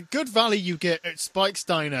the good value you get at Spike's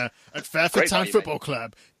Diner at Fairford Town Football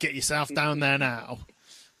Club. Get yourself down there now.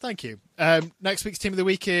 Thank you. Next week's team of the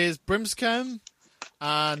week is Brimscombe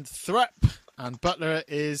and Threpp, and Butler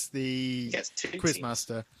is the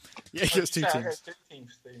quizmaster. Yeah, he gets 2 teams. 2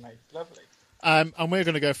 teams, mate. Lovely. And we're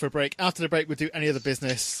going to go for a break. After the break, we'll do any other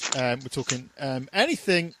business. We're talking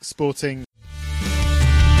anything sporting.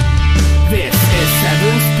 This is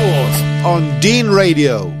Severn Sport on Dean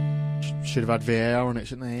Radio. Should have had VAR on it,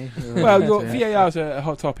 shouldn't they? Well, VAR is a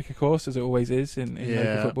hot topic, of course, as it always is in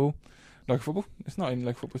local football. Local football? It's not in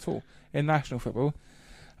local football at all. In national football.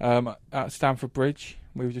 At Stamford Bridge,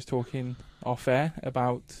 we were just talking off air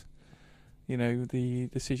about, the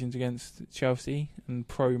decisions against Chelsea and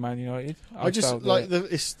pro Man United. I just like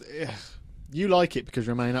you like it because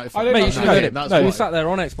you're a Man United fan. Mate, you should have heard him. That's why. We sat there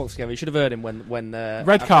on Xbox together. You should have heard him when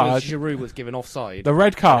red card. Giroud was given offside. The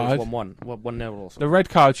red card. 1-0 also. The red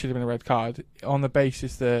card should have been a red card on the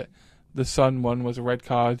basis that the Sun one was a red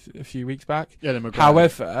card a few weeks back. Yeah,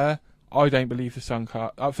 however, I don't believe the Sun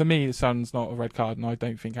card. For me, the Sun's not a red card, and I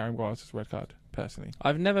don't think Aaron Maguire's is a red card personally.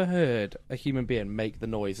 I've never heard a human being make the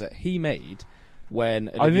noise that he made when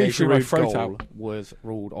I nearly threw my throat goal out. Was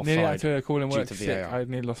ruled offside. Nearly had to call in work to sick. I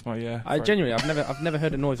nearly lost my I genuinely, I've never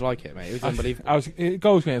heard a noise like it, mate. It was unbelievable.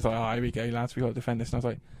 Goals me. I was like, here we go, lads. We got to defend this. And I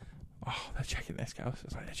was like, they're checking this, guys. I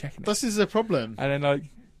was like, they're checking this. This is a problem. And then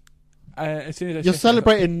as soon as you're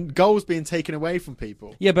celebrating goals being taken away from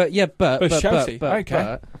people. Yeah, but Chelsea.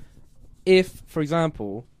 But if, for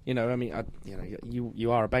example, you are a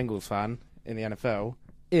Bengals fan in the NFL.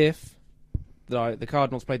 If the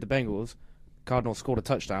Cardinals played the Bengals. Cardinals scored a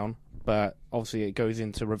touchdown, but obviously it goes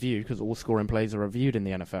into review because all scoring plays are reviewed in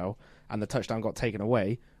the NFL, and the touchdown got taken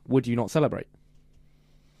away. Would you not celebrate?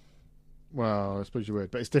 Well, I suppose you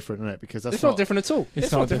would, but it's different, isn't it? Because it's not different at all.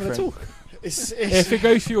 It's not different at all. If it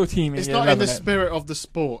goes for your team, it's not in the spirit of the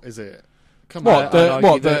sport, is it? Come on.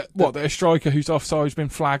 That a striker who's offside has been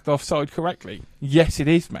flagged offside correctly? Yes, it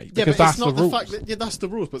is, mate. Because that's the rules. That's the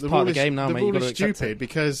rules, but the rule is the rule is stupid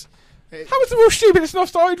because. How is the rule stupid? It's an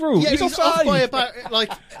offside rule. Yeah, he's offside. Off by about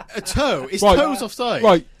a toe. His toe's offside.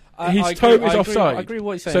 Right. His toe is offside. I agree with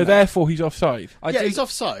what you're saying. So therefore, he's offside. He's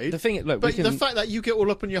offside. The thing, look, but the fact that you get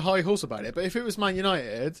all up on your high horse about it. But if it was Man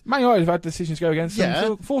United have had decisions go against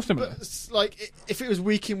them, forced them. But if it was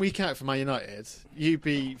week in week out for Man United, you'd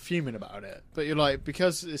be fuming about it. But you're like,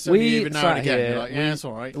 because it's only even now and again, you're like, it's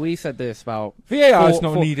all right. We said this about VAR is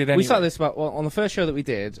not needed anyway. We said this about on the first show that we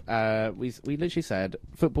did. We literally said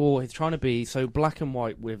football is trying to be so black and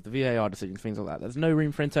white with the VAR decisions, things like that. There's no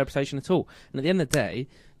room for interpretation at all. And at the end of the day,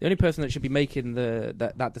 the only person that should be making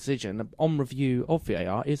that decision on review of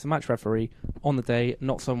VAR is the match referee on the day,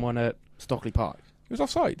 not someone at Stockley Park. It was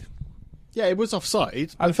offside. Yeah, it was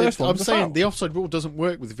offside. And the first one, I'm saying the offside rule doesn't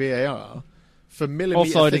work with VAR for millimetre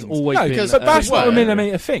offside things. Has always been. But that's not a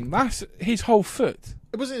millimetre thing. That's his whole foot.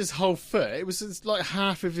 It wasn't his whole foot. It was like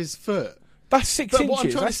half of his foot. That's 6 inches. What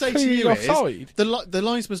I'm trying that's to say to you offside. is the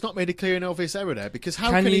linesman's not made a clear and obvious error there because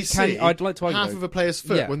how can he see I'd like to half of a player's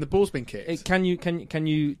foot when the ball's been kicked? Can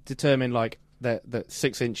you determine that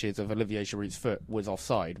 6 inches of Olivier Giroud's foot was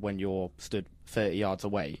offside when you're stood 30 yards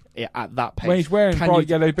away at that pace? When he's wearing bright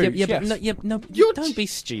yellow boots. Don't be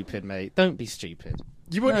stupid, mate. Don't be stupid.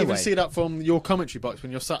 You wouldn't even see that from your commentary box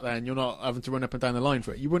when you're sat there and you're not having to run up and down the line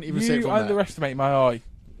for it. You wouldn't even see it from there. You underestimate my eye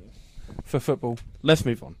for football. Let's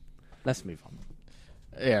move on.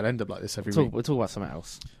 Yeah, it'll end up like this every week. We'll talk about something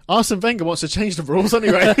else. Arsene Wenger wants to change the rules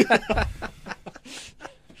anyway.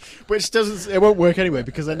 Which it won't work anyway,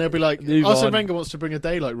 because then they'll be like, Arsene Wenger wants to bring a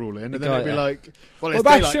daylight rule in, and then they'll be like, well, it's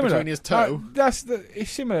daylight between his toe.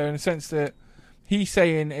 It's similar in the sense that he's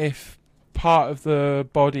saying if part of the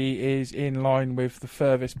body is in line with the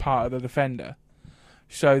furthest part of the defender.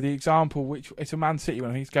 So the example, which it's a Man City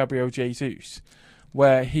one, I think it's Gabriel Jesus,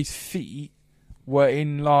 where his feet were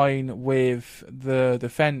in line with the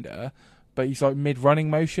defender, but he's like mid-running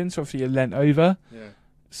motion, so obviously he leant over. Yeah.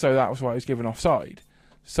 So that was why he was given offside.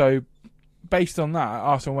 So based on that,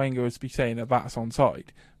 Arsene Wenger would be saying that that's onside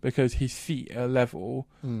because his feet are level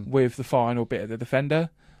with the final bit of the defender.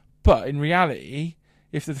 But in reality,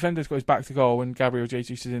 if the defender goes back to goal and Gabriel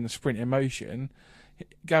Jesus is in the sprint in motion,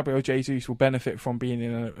 Gabriel Jesus will benefit from being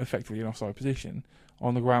in effectively an offside position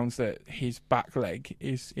on the grounds that his back leg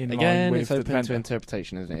is in line with the defender. Again, it's open to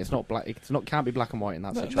interpretation, isn't it? It's not black. Can't be black and white in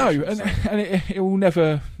that situation. No, and it will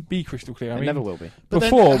never be crystal clear. It never will be.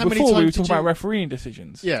 Before we were talking about refereeing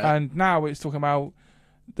decisions, and now it's talking about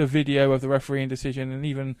the video of the refereeing decision and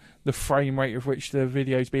even the frame rate of which the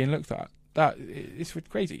video is being looked at. It's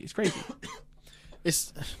crazy. It's crazy.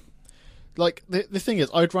 It's like the thing is,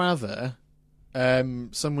 I'd rather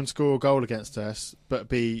someone score a goal against us but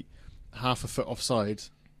be half a foot offside.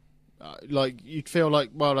 Like you'd feel like,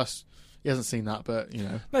 well, he hasn't seen that, but you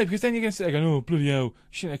know. No, because then you're going to sit there going, oh bloody hell, you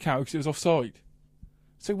shouldn't have counted because it was offside.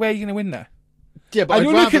 So where are you going to win there? Yeah, but and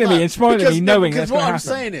you're looking at me and smiling at me, knowing that's going to happen. Because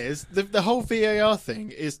what I'm saying is the whole VAR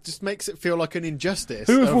thing just makes it feel like an injustice.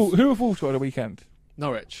 Who have Wolves got at the weekend?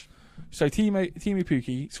 Norwich. So Timu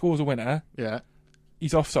Pukki scores a winner. Yeah.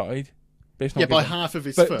 He's offside, but it's not given. By half of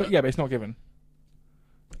his foot. But it's not given.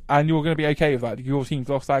 And you're going to be okay with that. Your team's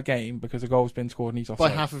lost that game because a goal's been scored and he's offside.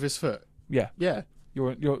 By half of his foot? Yeah. Yeah.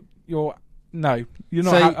 You're no, you're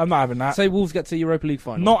not. I'm not having that. Say Wolves get to Europa League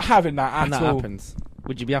final. Not having that at and that all. happens.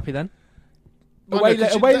 Would you be happy then? Away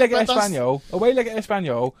leg at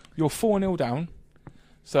Espanyol, you're 4-0 down.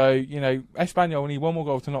 So, Espanyol need one more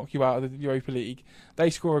goal to knock you out of the Europa League. They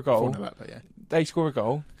score a goal. 4-0 up, yeah. They score a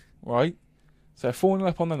goal, right? So 4-0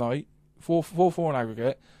 up on the night, 4-4 on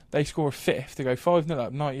aggregate. They score a fifth to go 5-0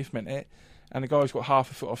 up, 90th minute, and the guy's got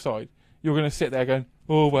half a foot offside. You're going to sit there going,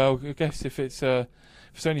 oh, well, I guess if it's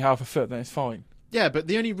only half a foot, then it's fine. Yeah, but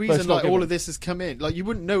the only reason all of this has come in, you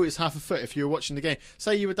wouldn't know it's half a foot if you were watching the game.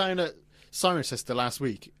 Say you were down at Cirencester last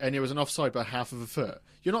week and it was an offside by half of a foot.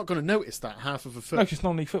 You're not going to notice that half of a foot. No, because it's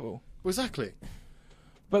non-league football. Well, exactly.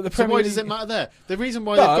 But so why does it matter there? The reason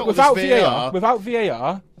why they've got without this VAR... Without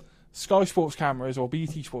VAR, Sky Sports cameras or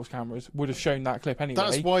BT Sports cameras would have shown that clip anyway.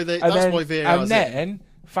 That's why VAR. And then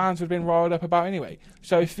fans would have been riled up about it anyway.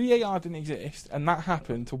 So if VAR didn't exist and that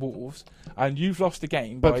happened to Wolves and you've lost the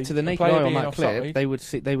game, but to the naked eye on that clip, they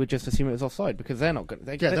would just assume it was offside because they're not going.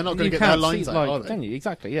 They're not going to get their lines out, are they? Can you?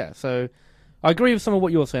 Exactly. Yeah. So I agree with some of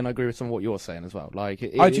what you're saying. I agree with some of what you're saying as well. Like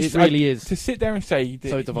it really is to sit there and say that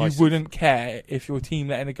so divisive. You wouldn't care if your team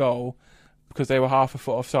let in a goal because they were half a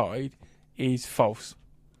foot offside is false.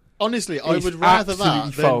 Honestly, I would rather that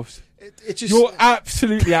than false. You're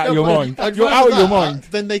absolutely out of your mind. You're out of your mind.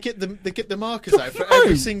 Then they get the markers out for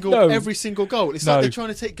every single goal. It's like they're trying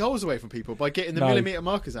to take goals away from people by getting the millimetre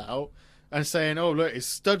markers out and saying, "Oh look, his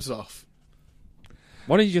studs off."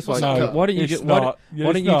 Why don't you just why don't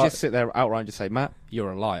you just sit there outright and just say, Matt,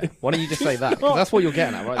 you're a liar? Why don't you just say that? Because that's what you're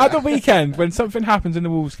getting at, right? At the weekend, when something happens in the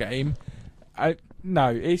Wolves game,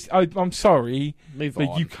 I'm sorry,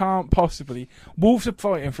 but you can't possibly. Wolves are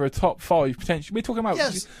fighting for a top 5 potential. We're talking about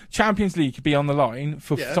Champions League could be on the line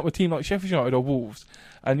for a team like Sheffield United or Wolves,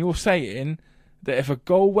 and you're saying that if a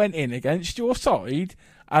goal went in against your side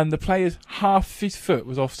and the player's half his foot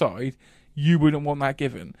was offside, you wouldn't want that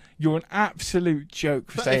given. You're an absolute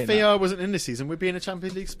joke for saying that. But if VAR wasn't in this season, we'd be in a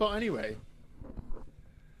Champions League spot anyway.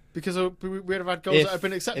 Because we would have had goals that have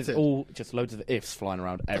been accepted. It's all just loads of ifs flying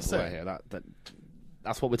around everywhere here.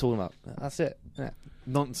 That's what we're talking about. That's it. Yeah.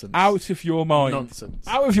 Nonsense. Out of your mind. Nonsense.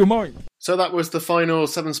 Out of your mind. So that was the final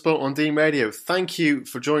Severn Sport on Dean Radio. Thank you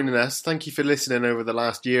for joining us. Thank you for listening over the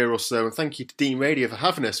last year or so. And thank you to Dean Radio for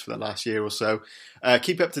having us for the last year or so.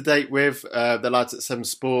 Keep up to date with the lads at Severn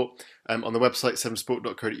Sport on the website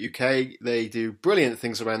severnsport.co.uk. They do brilliant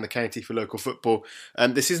things around the county for local football.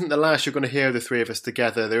 This isn't the last you're going to hear the three of us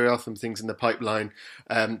together. There are some things in the pipeline.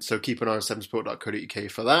 So keep an eye on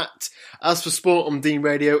severnsport.co.uk for that. As for sport on Dean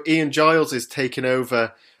Radio, Ian Giles is taking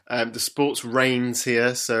over the sports reins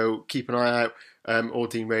here. So keep an eye out or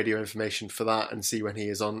Dean Radio information for that and see when he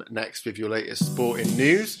is on next with your latest sporting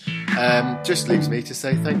news. Just leaves me to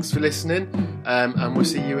say thanks for listening and we'll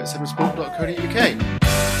see you at severnsport.co.uk.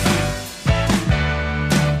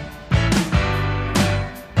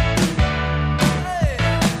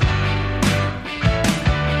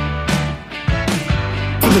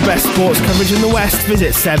 the best sports coverage in the West,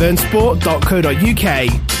 visit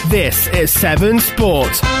severnsport.co.uk. This is Severn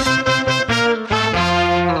Sport.